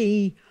then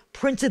she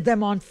printed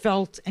them on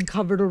felt and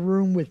covered a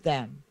room with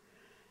them.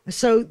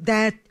 So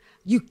that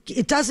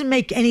it doesn't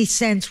make any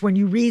sense when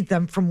you read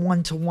them from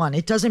one to one.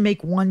 It doesn't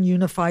make one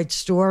unified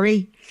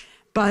story,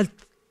 but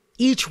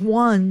each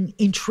one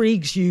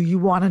intrigues you. You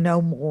want to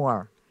know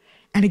more.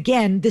 And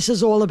again, this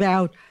is all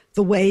about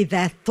the way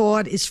that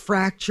thought is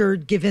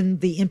fractured given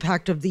the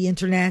impact of the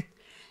internet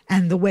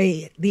and the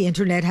way the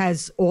internet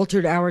has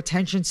altered our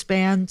attention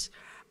spans,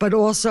 but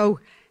also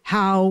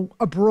how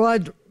a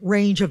broad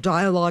range of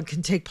dialogue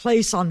can take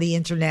place on the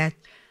internet,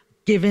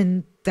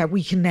 given that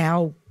we can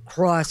now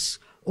cross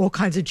all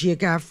kinds of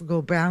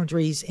geographical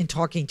boundaries in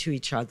talking to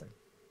each other.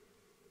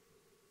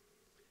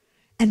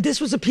 And this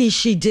was a piece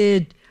she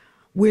did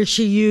where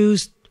she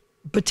used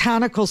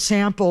botanical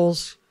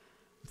samples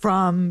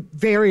from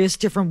various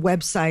different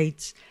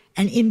websites,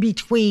 and in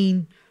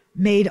between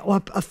made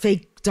up a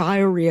fake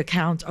diary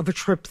account of a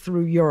trip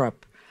through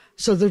Europe.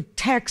 So the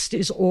text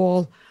is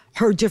all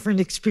her different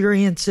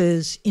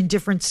experiences in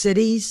different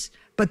cities,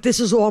 but this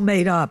is all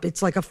made up.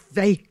 It's like a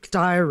fake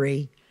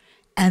diary.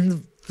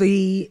 And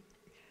the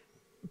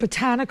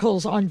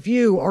botanicals on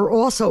view are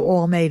also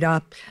all made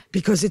up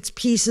because it's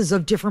pieces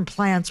of different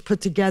plants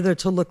put together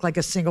to look like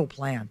a single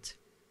plant.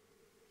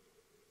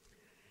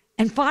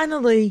 And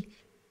finally,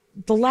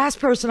 the last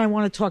person I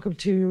want to talk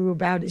to you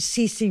about is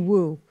Cece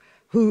Wu,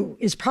 who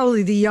is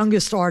probably the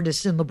youngest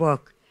artist in the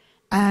book.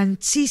 And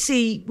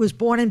Cece was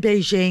born in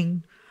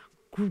Beijing,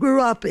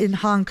 grew up in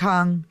Hong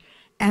Kong,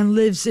 and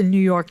lives in New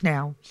York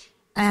now.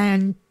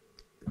 And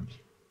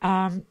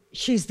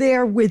she's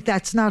there with,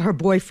 that's not her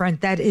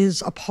boyfriend, that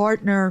is a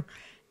partner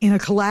in a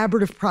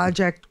collaborative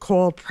project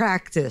called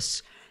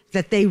Practice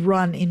that they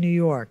run in New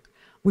York,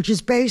 which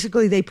is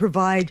basically they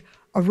provide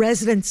a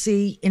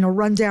residency in a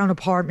rundown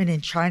apartment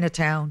in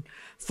Chinatown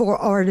for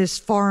artists,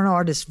 foreign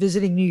artists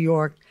visiting New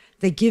York.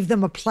 They give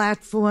them a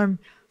platform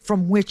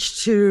from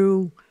which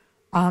to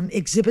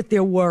exhibit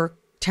their work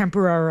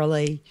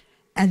temporarily,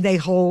 and they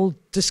hold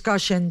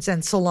discussions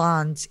and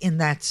salons in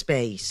that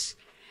space.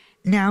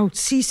 Now,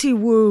 Cece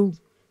Wu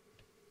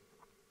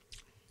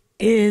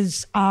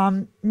is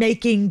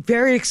making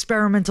very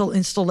experimental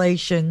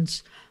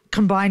installations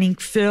combining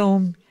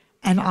film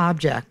and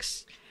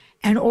objects.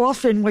 And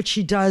often what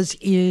she does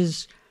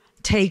is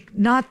take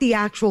not the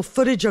actual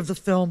footage of the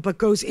film, but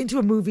goes into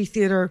a movie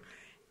theater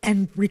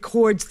and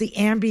records the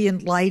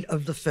ambient light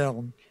of the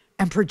film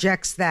and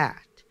projects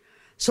that.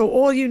 So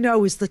all you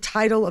know is the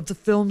title of the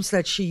films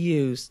that she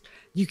used.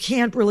 You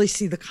can't really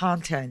see the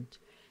content.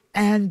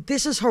 And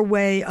this is her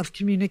way of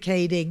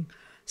communicating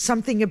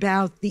something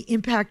about the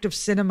impact of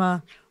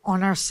cinema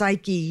on our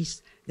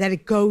psyches, that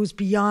it goes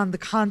beyond the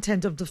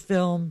content of the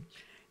film,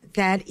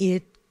 that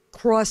it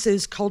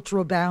crosses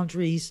cultural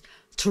boundaries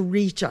to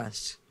reach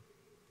us.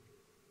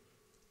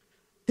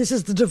 This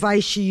is the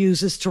device she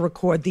uses to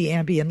record the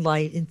ambient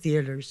light in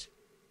theaters.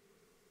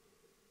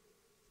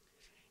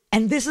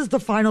 And this is the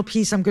final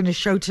piece I'm going to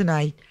show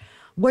tonight.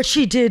 What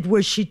she did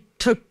was she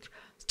took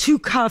two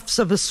cuffs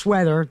of a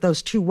sweater.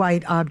 Those two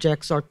white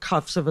objects are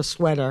cuffs of a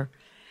sweater.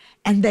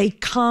 And they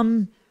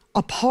come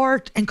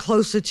apart and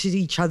closer to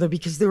each other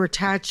because they're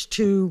attached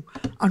to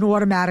an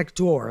automatic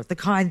door, the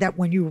kind that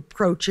when you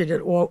approach it,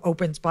 it all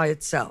opens by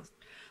itself.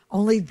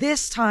 Only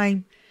this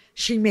time,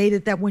 she made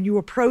it that when you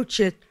approach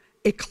it,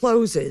 it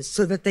closes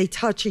so that they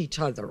touch each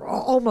other, or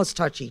almost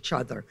touch each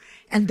other.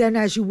 And then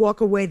as you walk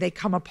away, they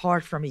come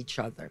apart from each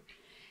other.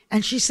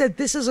 And she said,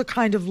 this is a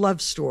kind of love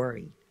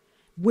story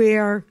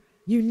where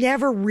you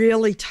never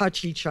really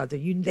touch each other.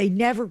 They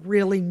never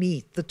really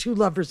meet. The two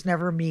lovers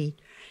never meet.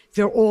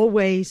 They're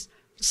always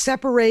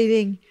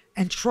separating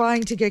and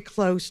trying to get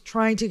close,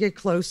 trying to get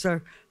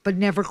closer, but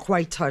never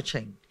quite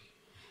touching.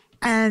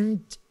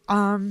 And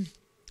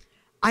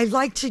I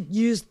like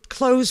to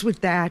close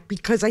with that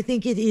because I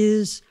think it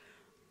is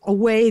a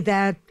way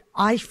that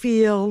I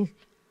feel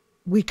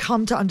we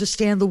come to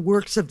understand the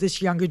works of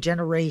this younger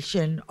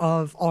generation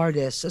of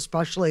artists,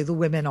 especially the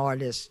women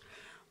artists,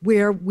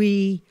 where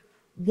we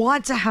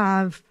want to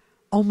have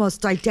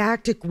almost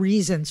didactic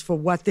reasons for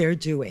what they're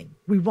doing.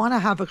 We want to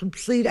have a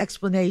complete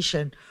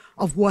explanation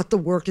of what the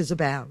work is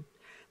about.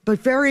 But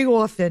very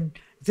often,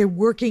 they're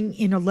working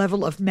in a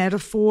level of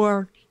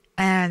metaphor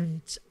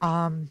and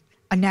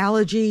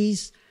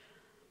analogies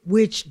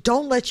which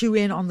don't let you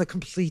in on the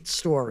complete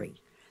story.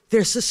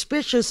 They're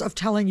suspicious of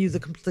telling you the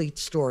complete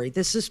story.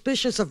 They're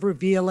suspicious of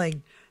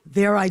revealing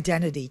their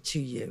identity to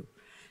you.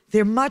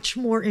 They're much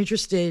more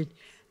interested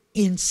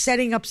in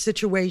setting up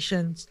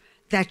situations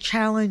that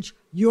challenge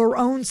your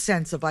own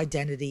sense of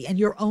identity and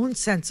your own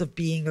sense of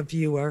being a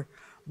viewer,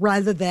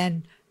 rather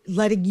than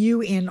letting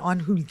you in on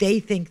who they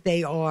think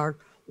they are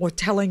or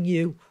telling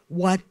you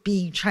what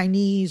being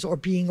Chinese or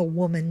being a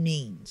woman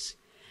means.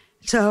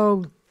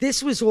 So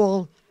this was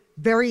all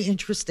very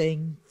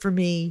interesting for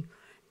me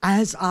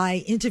as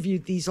I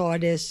interviewed these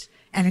artists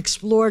and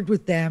explored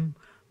with them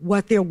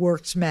what their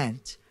works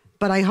meant.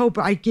 But I hope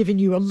I've given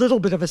you a little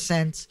bit of a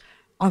sense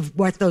of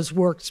what those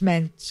works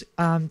meant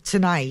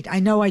tonight. I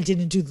know I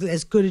didn't do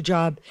as good a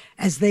job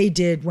as they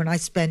did when I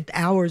spent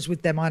hours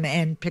with them on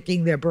end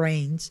picking their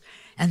brains,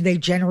 and they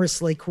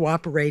generously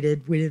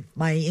cooperated with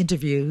my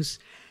interviews.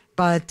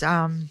 But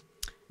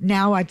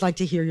now I'd like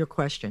to hear your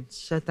questions,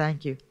 so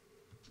thank you.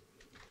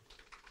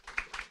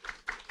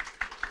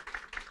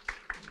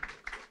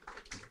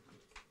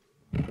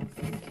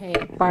 Okay,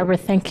 Barbara,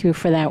 thank you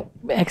for that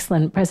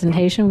excellent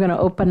presentation. We're going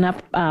to open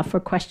up for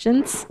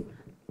questions.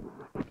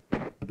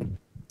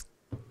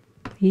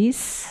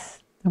 Please,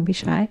 don't be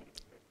shy.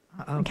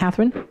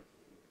 Catherine?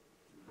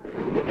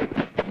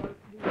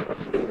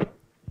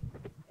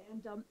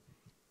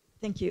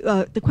 Thank you.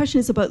 The question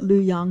is about Liu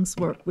Yang's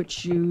work,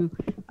 which you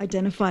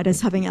identified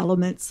as having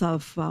elements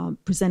of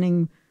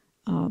presenting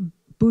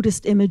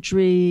Buddhist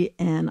imagery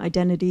and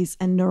identities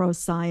and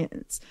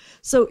neuroscience.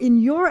 So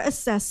in your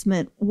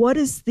assessment, what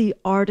is the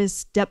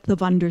artist's depth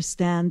of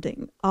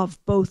understanding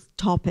of both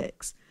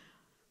topics,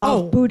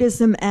 of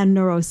Buddhism and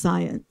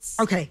neuroscience?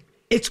 Okay,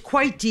 it's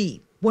quite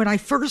deep. When I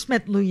first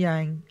met Liu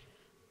Yang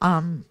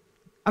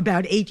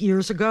about 8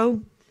 years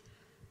ago,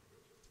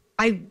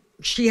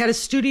 she had a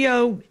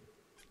studio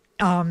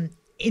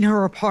in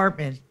her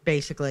apartment,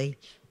 basically,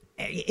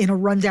 in a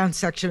rundown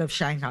section of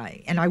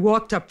Shanghai. And I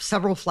walked up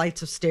several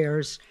flights of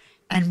stairs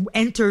and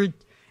entered.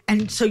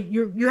 And so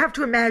you have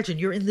to imagine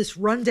you're in this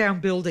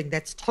rundown building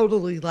that's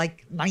totally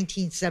like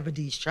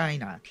 1970s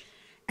China.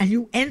 And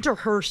you enter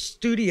her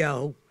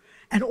studio,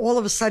 and all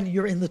of a sudden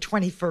you're in the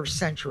 21st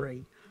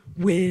century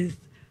with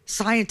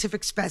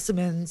scientific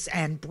specimens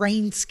and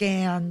brain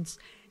scans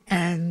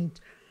and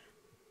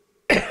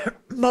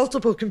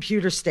multiple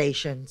computer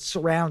stations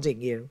surrounding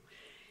you.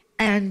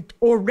 And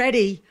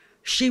already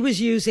she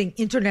was using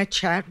internet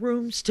chat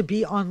rooms to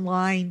be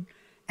online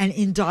and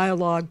in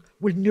dialogue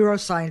with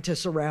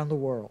neuroscientists around the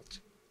world.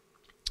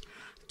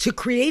 To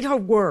create her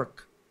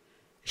work,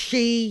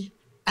 she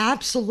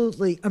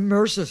absolutely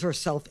immerses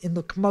herself in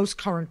the most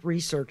current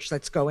research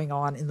that's going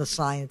on in the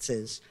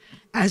sciences,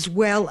 as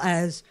well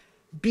as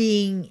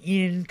being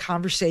in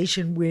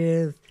conversation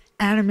with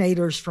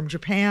animators from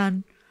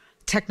Japan,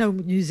 techno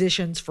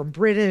musicians from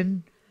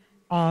Britain.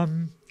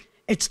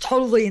 It's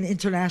totally an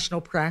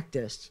international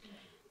practice.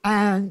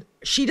 And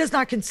she does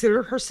not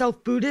consider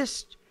herself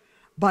Buddhist,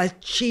 but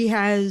she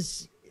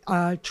has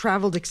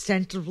traveled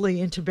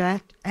extensively in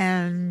Tibet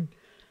and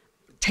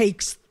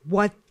takes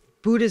what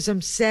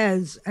Buddhism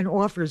says and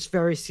offers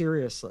very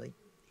seriously.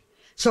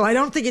 So I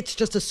don't think it's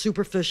just a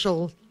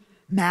superficial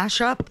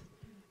mashup.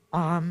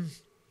 I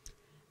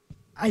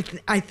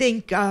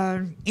think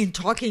in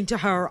talking to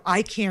her,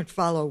 I can't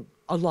follow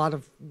a lot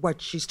of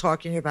what she's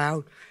talking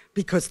about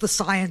because the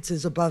science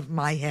is above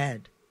my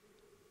head.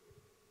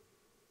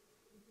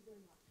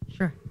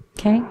 Sure.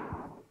 Okay.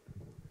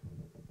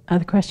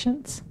 Other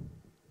questions?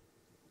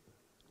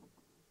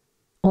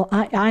 Well,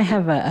 I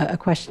have a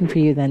question for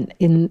you then.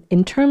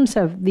 In terms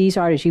of these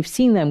artists, you've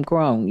seen them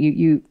grow.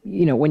 You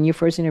know when you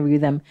first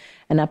interviewed them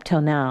and up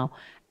till now.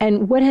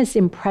 And what has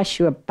impressed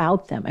you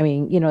about them? I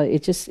mean,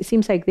 it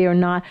seems like they're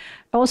not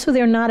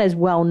as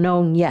well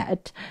known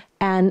yet.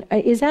 And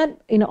is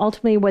that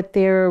ultimately what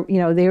they're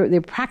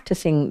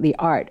practicing the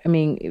art? I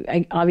mean,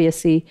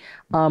 obviously,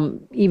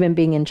 even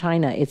being in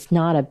China, it's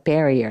not a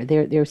barrier.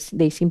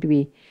 They seem to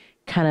be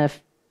kind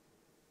of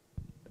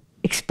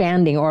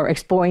expanding or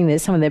exploring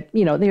this. Some of the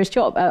they're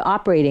still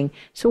operating.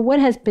 So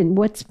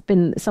what's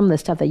been some of the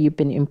stuff that you've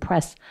been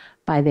impressed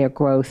by their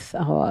growth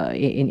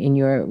in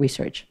your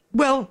research?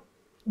 Well,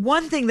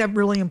 one thing that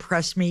really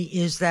impressed me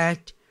is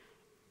that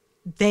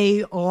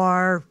they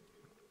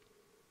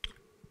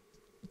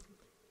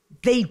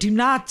do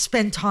not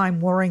spend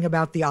time worrying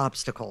about the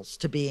obstacles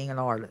to being an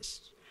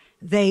artist.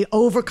 They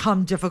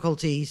overcome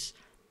difficulties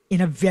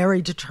in a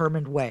very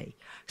determined way.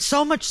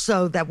 So much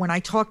so that when I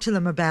talk to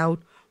them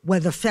about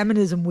whether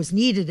feminism was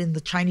needed in the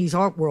Chinese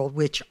art world,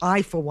 which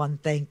I, for one,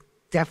 think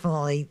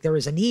definitely there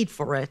is a need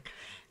for it,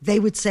 they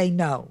would say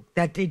no,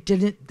 that it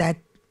didn't, that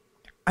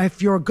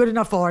if you're a good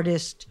enough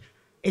artist,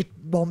 it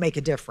won't make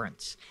a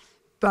difference.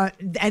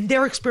 And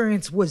their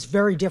experience was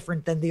very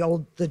different than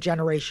the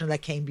generation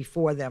that came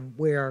before them,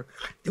 where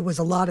there was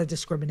a lot of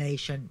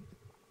discrimination.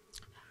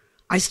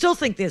 I still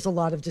think there's a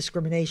lot of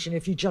discrimination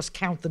if you just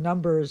count the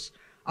numbers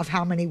of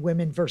how many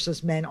women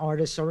versus men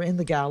artists are in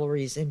the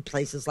galleries in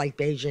places like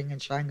Beijing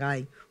and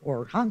Shanghai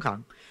or Hong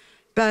Kong.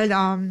 But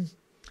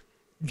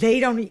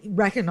they don't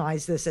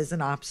recognize this as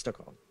an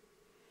obstacle.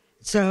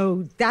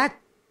 So that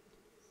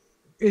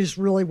is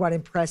really what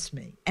impressed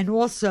me. And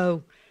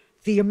also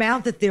the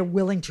amount that they're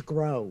willing to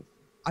grow.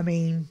 I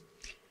mean,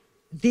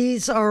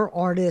 these are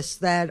artists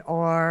that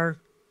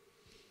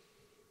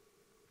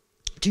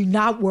do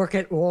not work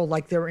at all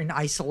like they're in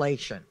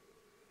isolation.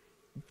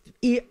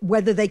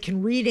 Whether they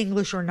can read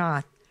English or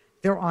not,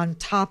 they're on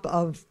top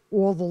of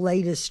all the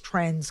latest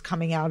trends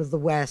coming out of the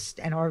West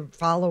and are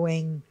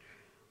following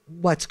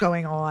what's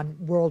going on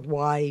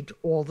worldwide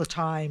all the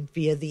time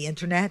via the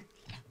internet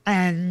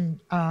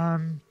and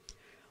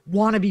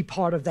want to be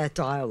part of that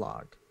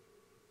dialogue.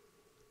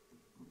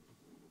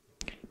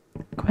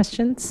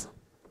 Questions?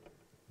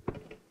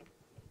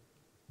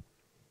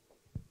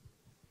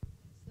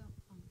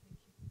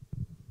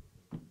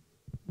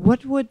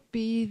 What would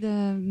be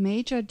the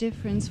major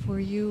difference for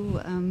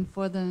you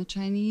for the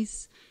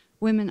Chinese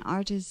women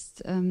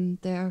artists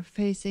they are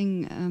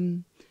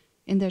facing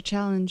in their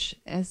challenge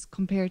as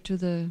compared to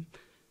the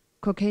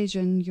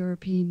Caucasian,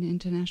 European,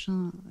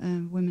 international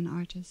women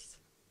artists?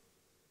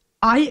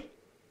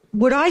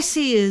 What I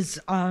see is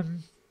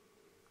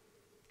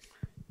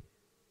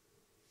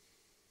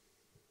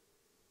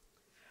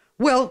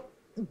well,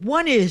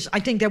 one is,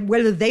 I think that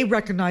whether they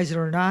recognize it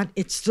or not,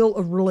 it's still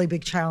a really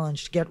big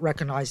challenge to get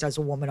recognized as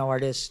a woman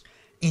artist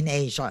in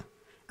Asia.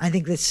 I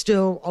think there's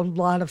still a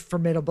lot of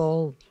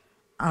formidable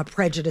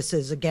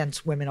prejudices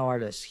against women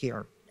artists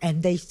here,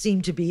 and they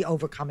seem to be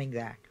overcoming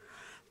that.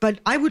 But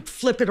I would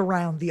flip it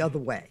around the other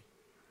way.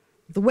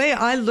 The way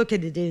I look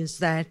at it is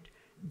that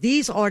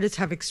these artists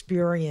have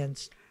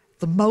experienced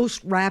the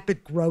most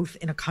rapid growth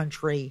in a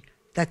country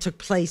that took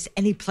place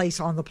any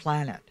place on the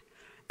planet,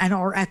 and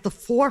are at the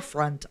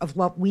forefront of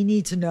what we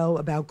need to know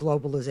about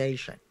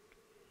globalization.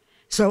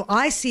 So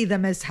I see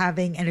them as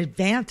having an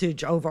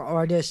advantage over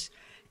artists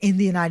in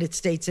the United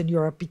States and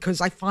Europe because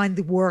I find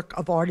the work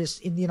of artists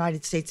in the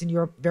United States and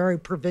Europe very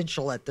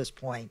provincial at this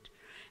point.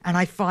 And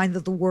I find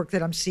that the work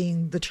that I'm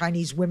seeing the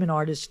Chinese women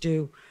artists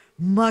do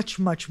much,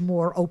 much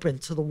more open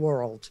to the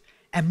world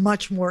and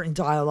much more in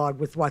dialogue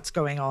with what's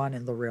going on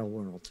in the real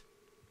world.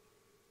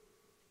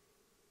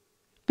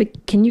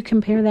 But can you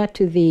compare that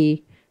to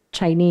the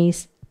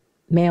Chinese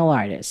male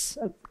artists?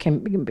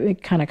 Can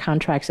kind of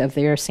contracts of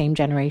their same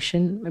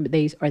generation?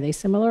 Are they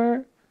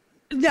similar?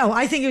 No,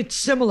 I think it's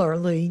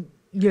similarly,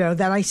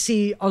 that I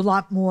see a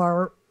lot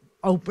more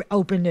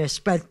openness.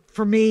 But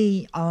for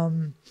me,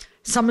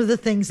 some of the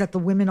things that the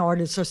women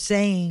artists are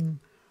saying,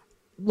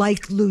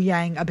 like Lu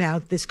Yang,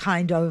 about this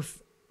kind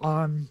of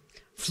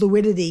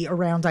fluidity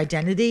around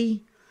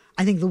identity,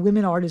 I think the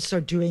women artists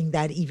are doing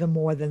that even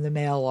more than the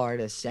male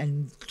artists.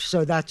 And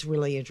so that's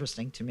really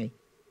interesting to me.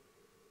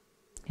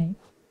 Okay.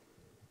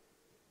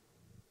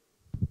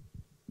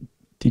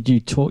 Did you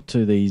talk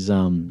to these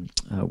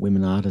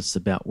women artists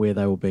about where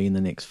they will be in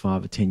the next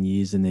 5 or 10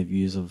 years and their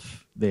views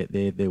of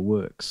their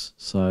works?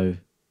 So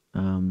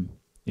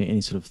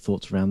any sort of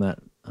thoughts around that?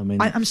 I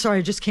mean, I'm sorry,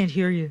 I just can't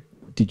hear you.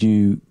 Did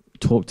you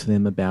talk to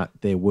them about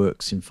their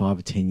works in 5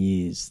 or 10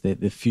 years, their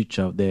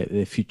future,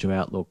 their future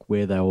outlook,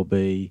 where they will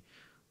be?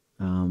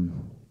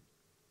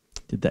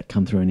 Did that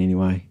come through in any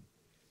way?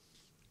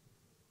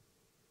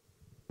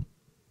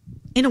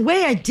 In a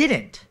way, I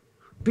didn't,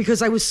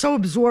 because I was so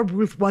absorbed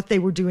with what they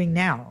were doing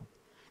now.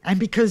 And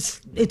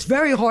because it's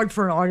very hard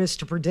for an artist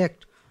to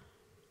predict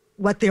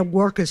what their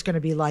work is going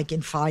to be like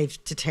in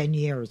 5 to 10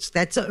 years.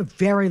 That's a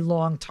very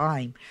long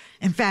time.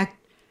 In fact,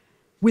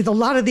 with a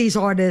lot of these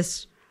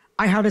artists,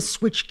 I had to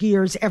switch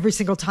gears every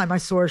single time I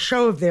saw a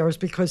show of theirs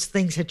because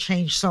things had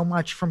changed so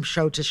much from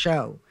show to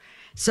show.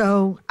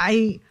 So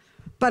I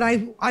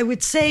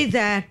would say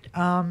that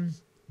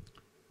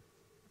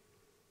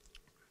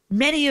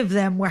many of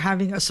them were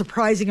having a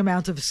surprising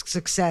amount of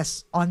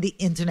success on the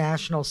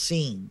international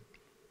scene,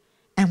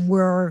 and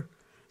were,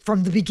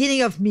 from the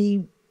beginning of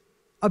me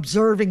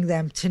observing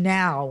them to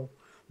now,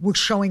 were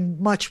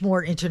showing much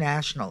more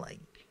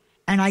internationally.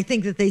 And I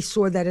think that they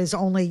saw that as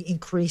only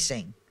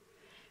increasing,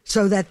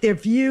 so that their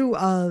view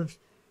of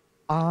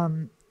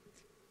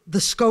the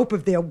scope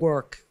of their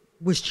work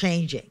was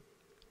changing.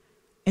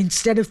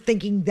 Instead of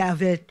thinking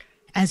of it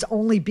as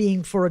only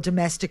being for a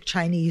domestic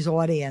Chinese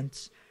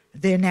audience,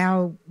 they're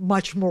now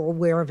much more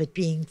aware of it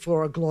being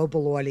for a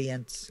global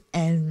audience.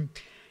 And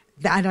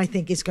that, I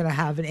think, is going to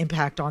have an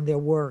impact on their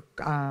work.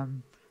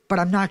 But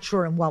I'm not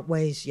sure in what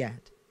ways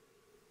yet.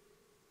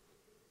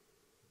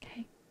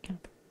 Okay,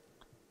 Catherine.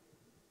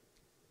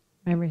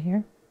 Right over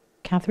here.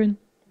 Catherine,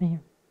 right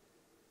here.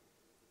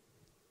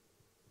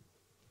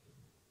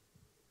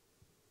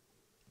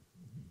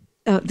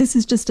 This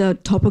is just a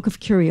topic of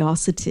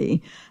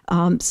curiosity.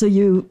 So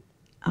you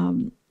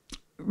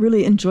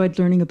really enjoyed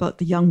learning about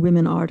the young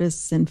women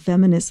artists and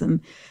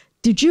feminism.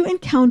 Did you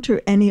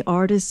encounter any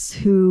artists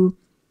who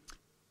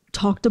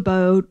talked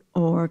about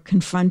or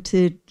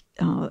confronted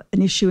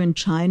an issue in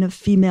China,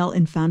 female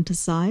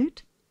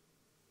infanticide?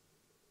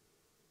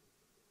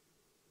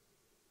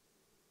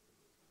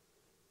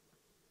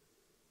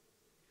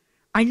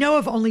 I know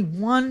of only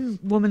one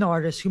woman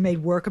artist who made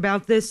work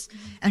about this,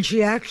 and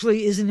she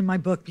actually isn't in my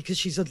book because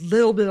she's a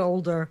little bit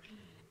older,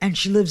 and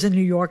she lives in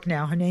New York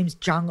now. Her name's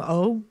Zhang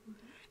O,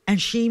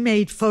 and she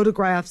made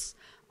photographs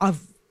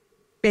of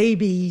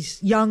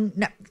babies, young,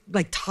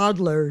 like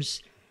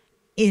toddlers,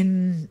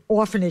 in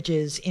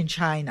orphanages in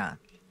China,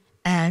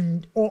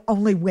 and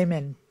only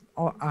women,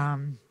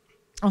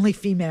 only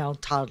female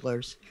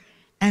toddlers.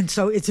 And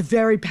so it's a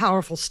very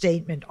powerful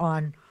statement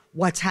on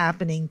what's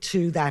happening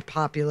to that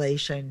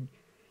population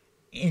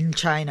in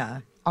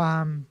China.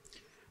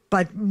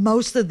 But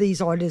most of these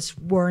artists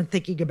weren't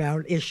thinking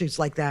about issues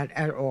like that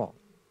at all.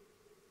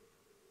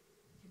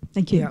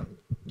 Thank you. You know,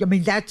 I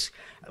mean, that's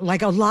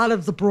like a lot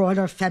of the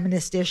broader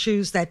feminist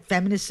issues that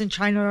feminists in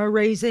China are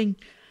raising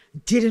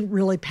didn't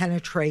really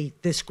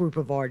penetrate this group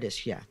of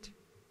artists yet.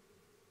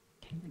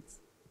 Okay, thanks.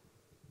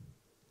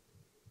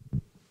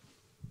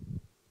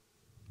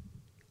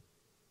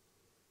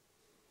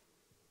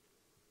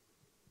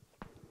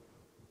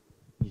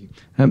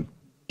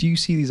 Do you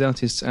see these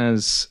artists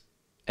as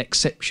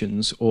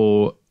exceptions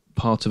or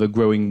part of a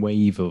growing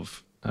wave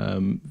of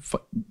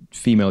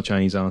female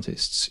Chinese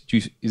artists?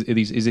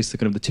 Is this the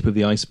kind of the tip of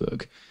the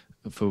iceberg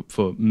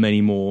for many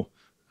more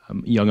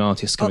young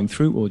artists coming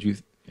through, or do you?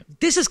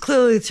 This is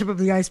clearly the tip of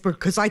the iceberg,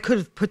 because I could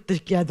have put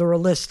together a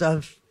list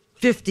of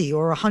 50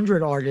 or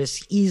 100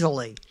 artists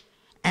easily.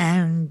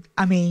 And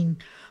I mean,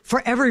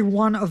 for every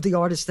one of the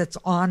artists that's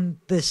on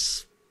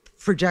this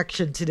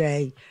projection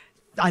today,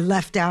 I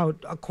left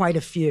out quite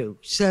a few.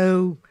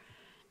 So,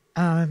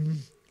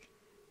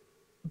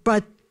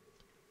 but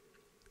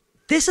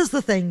this is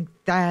the thing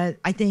that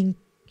I think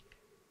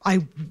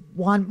I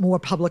want more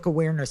public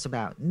awareness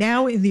about.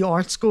 Now in the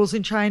art schools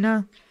in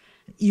China,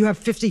 you have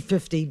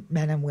 50-50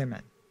 men and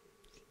women.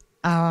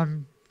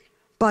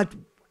 But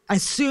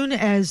as soon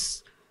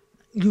as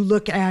you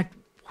look at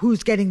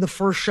who's getting the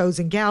first shows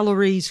in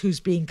galleries, who's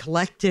being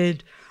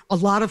collected, a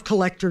lot of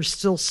collectors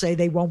still say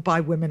they won't buy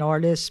women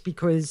artists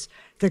because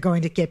they're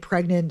going to get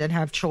pregnant and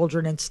have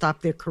children and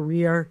stop their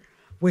career,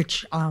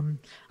 which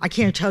I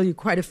can't tell you,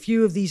 quite a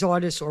few of these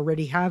artists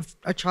already have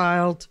a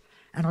child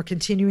and are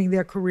continuing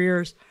their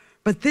careers.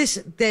 But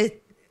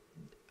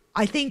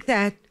I think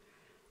that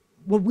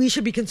what we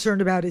should be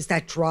concerned about is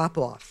that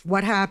drop-off.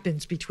 What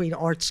happens between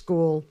art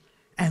school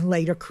and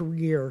later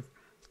career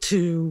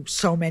to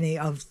so many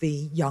of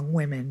the young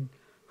women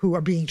who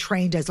are being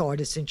trained as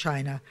artists in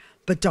China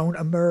but don't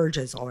emerge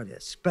as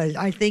artists. But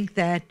I think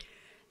that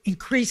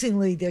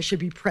increasingly there should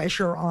be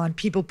pressure on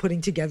people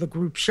putting together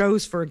group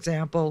shows, for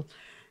example,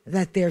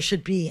 that there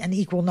should be an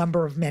equal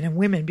number of men and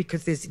women,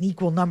 because there's an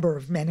equal number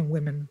of men and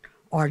women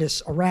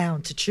artists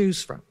around to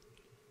choose from.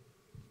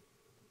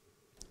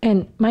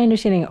 And my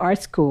understanding,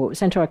 art school,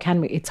 Central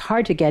Academy, it's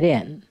hard to get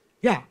in.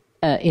 Yeah.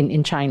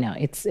 In China,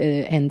 it's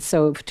and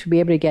so to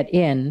be able to get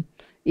in,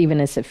 even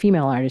as a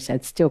female artist,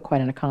 that's still quite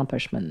an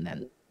accomplishment.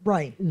 Then,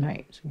 right.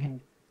 Right. Okay.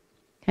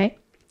 Okay.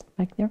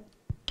 Back there.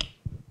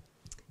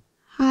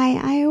 Hi,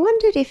 I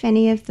wondered if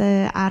any of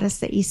the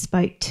artists that you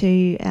spoke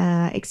to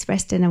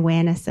expressed an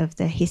awareness of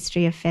the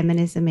history of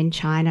feminism in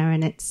China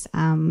and its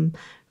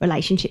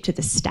relationship to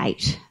the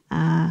state.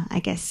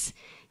 I guess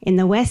in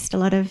the West, a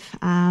lot of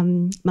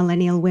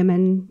millennial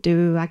women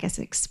do, I guess,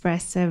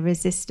 express a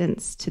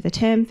resistance to the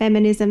term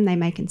feminism. They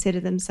may consider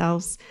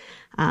themselves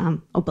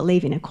or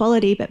believe in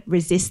equality, but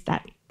resist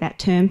that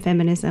term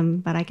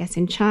feminism. But I guess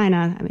in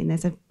China, I mean,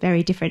 there's a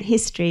very different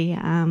history.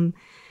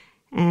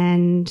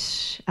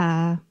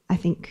 I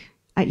think,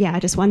 I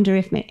just wonder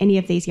if any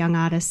of these young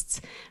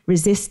artists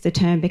resist the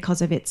term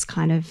because of its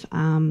kind of,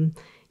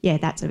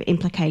 that sort of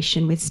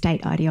implication with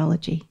state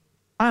ideology.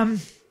 That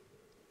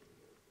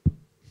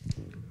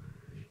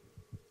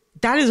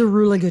is a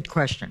really good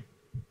question.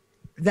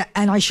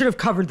 And I should have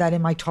covered that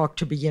in my talk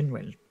to begin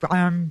with.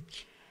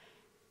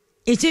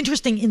 It's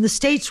interesting. In the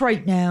States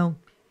right now,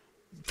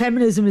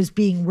 feminism is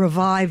being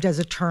revived as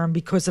a term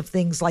because of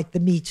things like the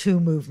Me Too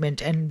movement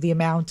and the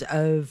amount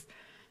of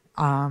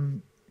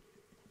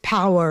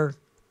power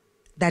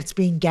that's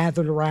being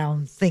gathered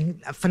around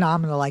a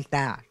phenomena like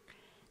that.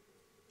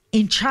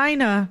 In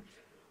China,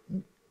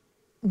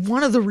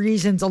 one of the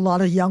reasons a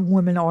lot of young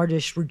women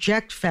artists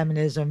reject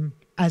feminism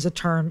as a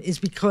term is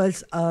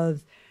because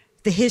of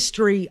the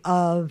history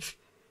of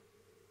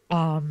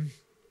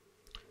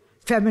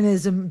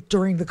feminism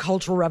during the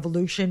Cultural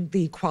Revolution,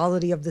 the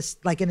equality of this,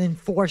 like an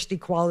enforced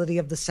equality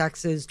of the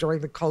sexes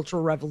during the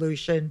Cultural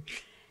Revolution,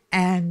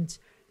 and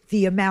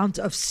the amount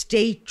of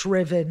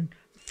state-driven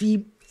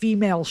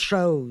female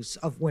shows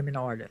of women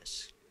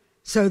artists,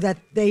 so that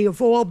they have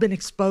all been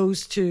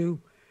exposed to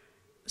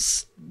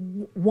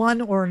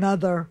one or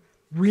another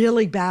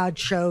really bad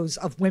shows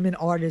of women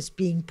artists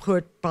being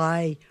put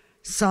by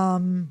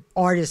some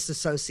artist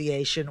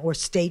association or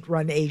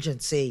state-run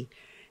agency.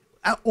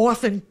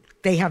 Often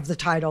they have the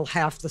title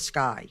Half the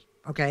Sky,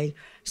 okay?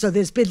 So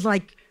there's been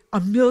like a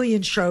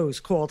million shows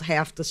called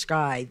Half the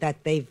Sky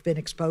that they've been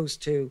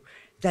exposed to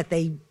that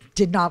they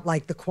did not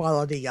like the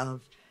quality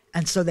of,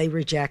 and so they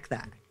reject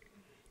that.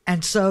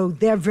 And so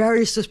they're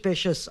very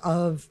suspicious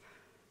of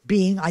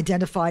being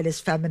identified as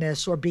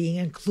feminists or being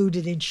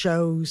included in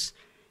shows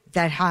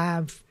that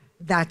have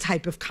that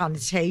type of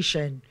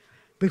connotation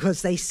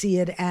because they see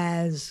it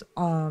as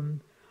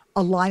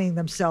aligning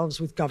themselves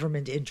with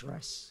government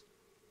interests.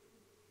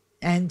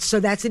 And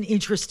so that's an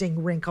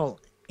interesting wrinkle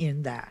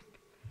in that.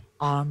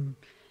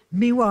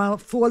 Meanwhile,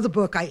 for the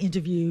book, I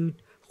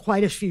interviewed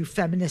quite a few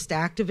feminist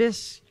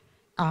activists.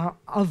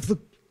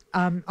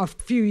 A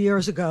few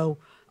years ago,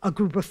 a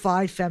group of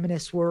 5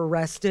 feminists were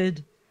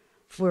arrested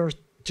for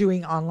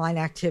doing online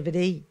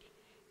activity,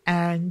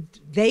 and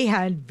they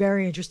had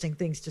very interesting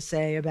things to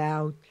say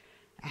about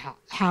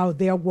how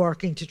they're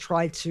working to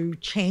try to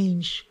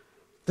change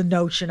the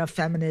notion of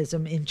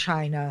feminism in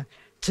China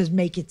to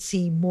make it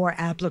seem more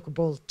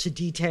applicable to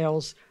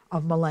details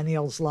of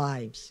millennials'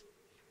 lives.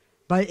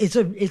 But it's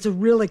a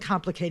really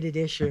complicated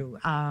issue.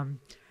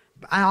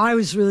 I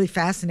was really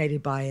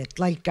fascinated by it.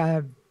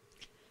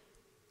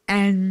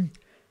 And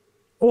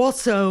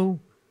also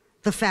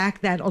the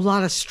fact that a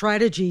lot of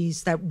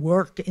strategies that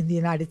work in the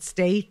United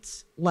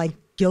States, like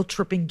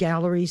guilt-tripping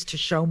galleries to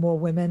show more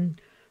women,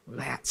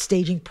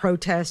 staging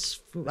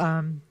protests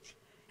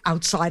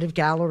outside of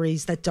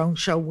galleries that don't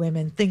show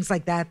women, things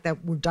like that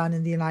were done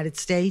in the United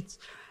States.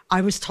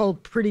 I was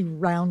told pretty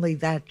roundly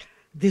that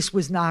this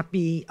would not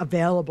be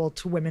available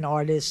to women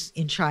artists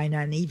in China,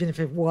 and even if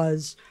it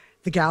was,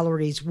 the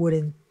galleries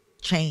wouldn't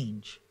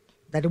change,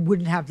 that it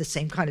wouldn't have the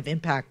same kind of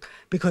impact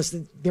because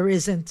there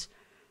isn't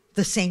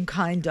the same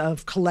kind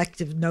of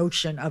collective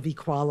notion of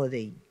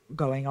equality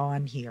going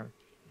on here.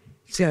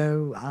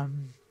 So,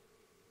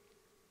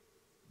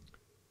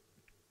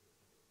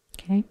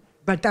 okay.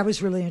 But that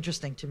was really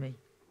interesting to me.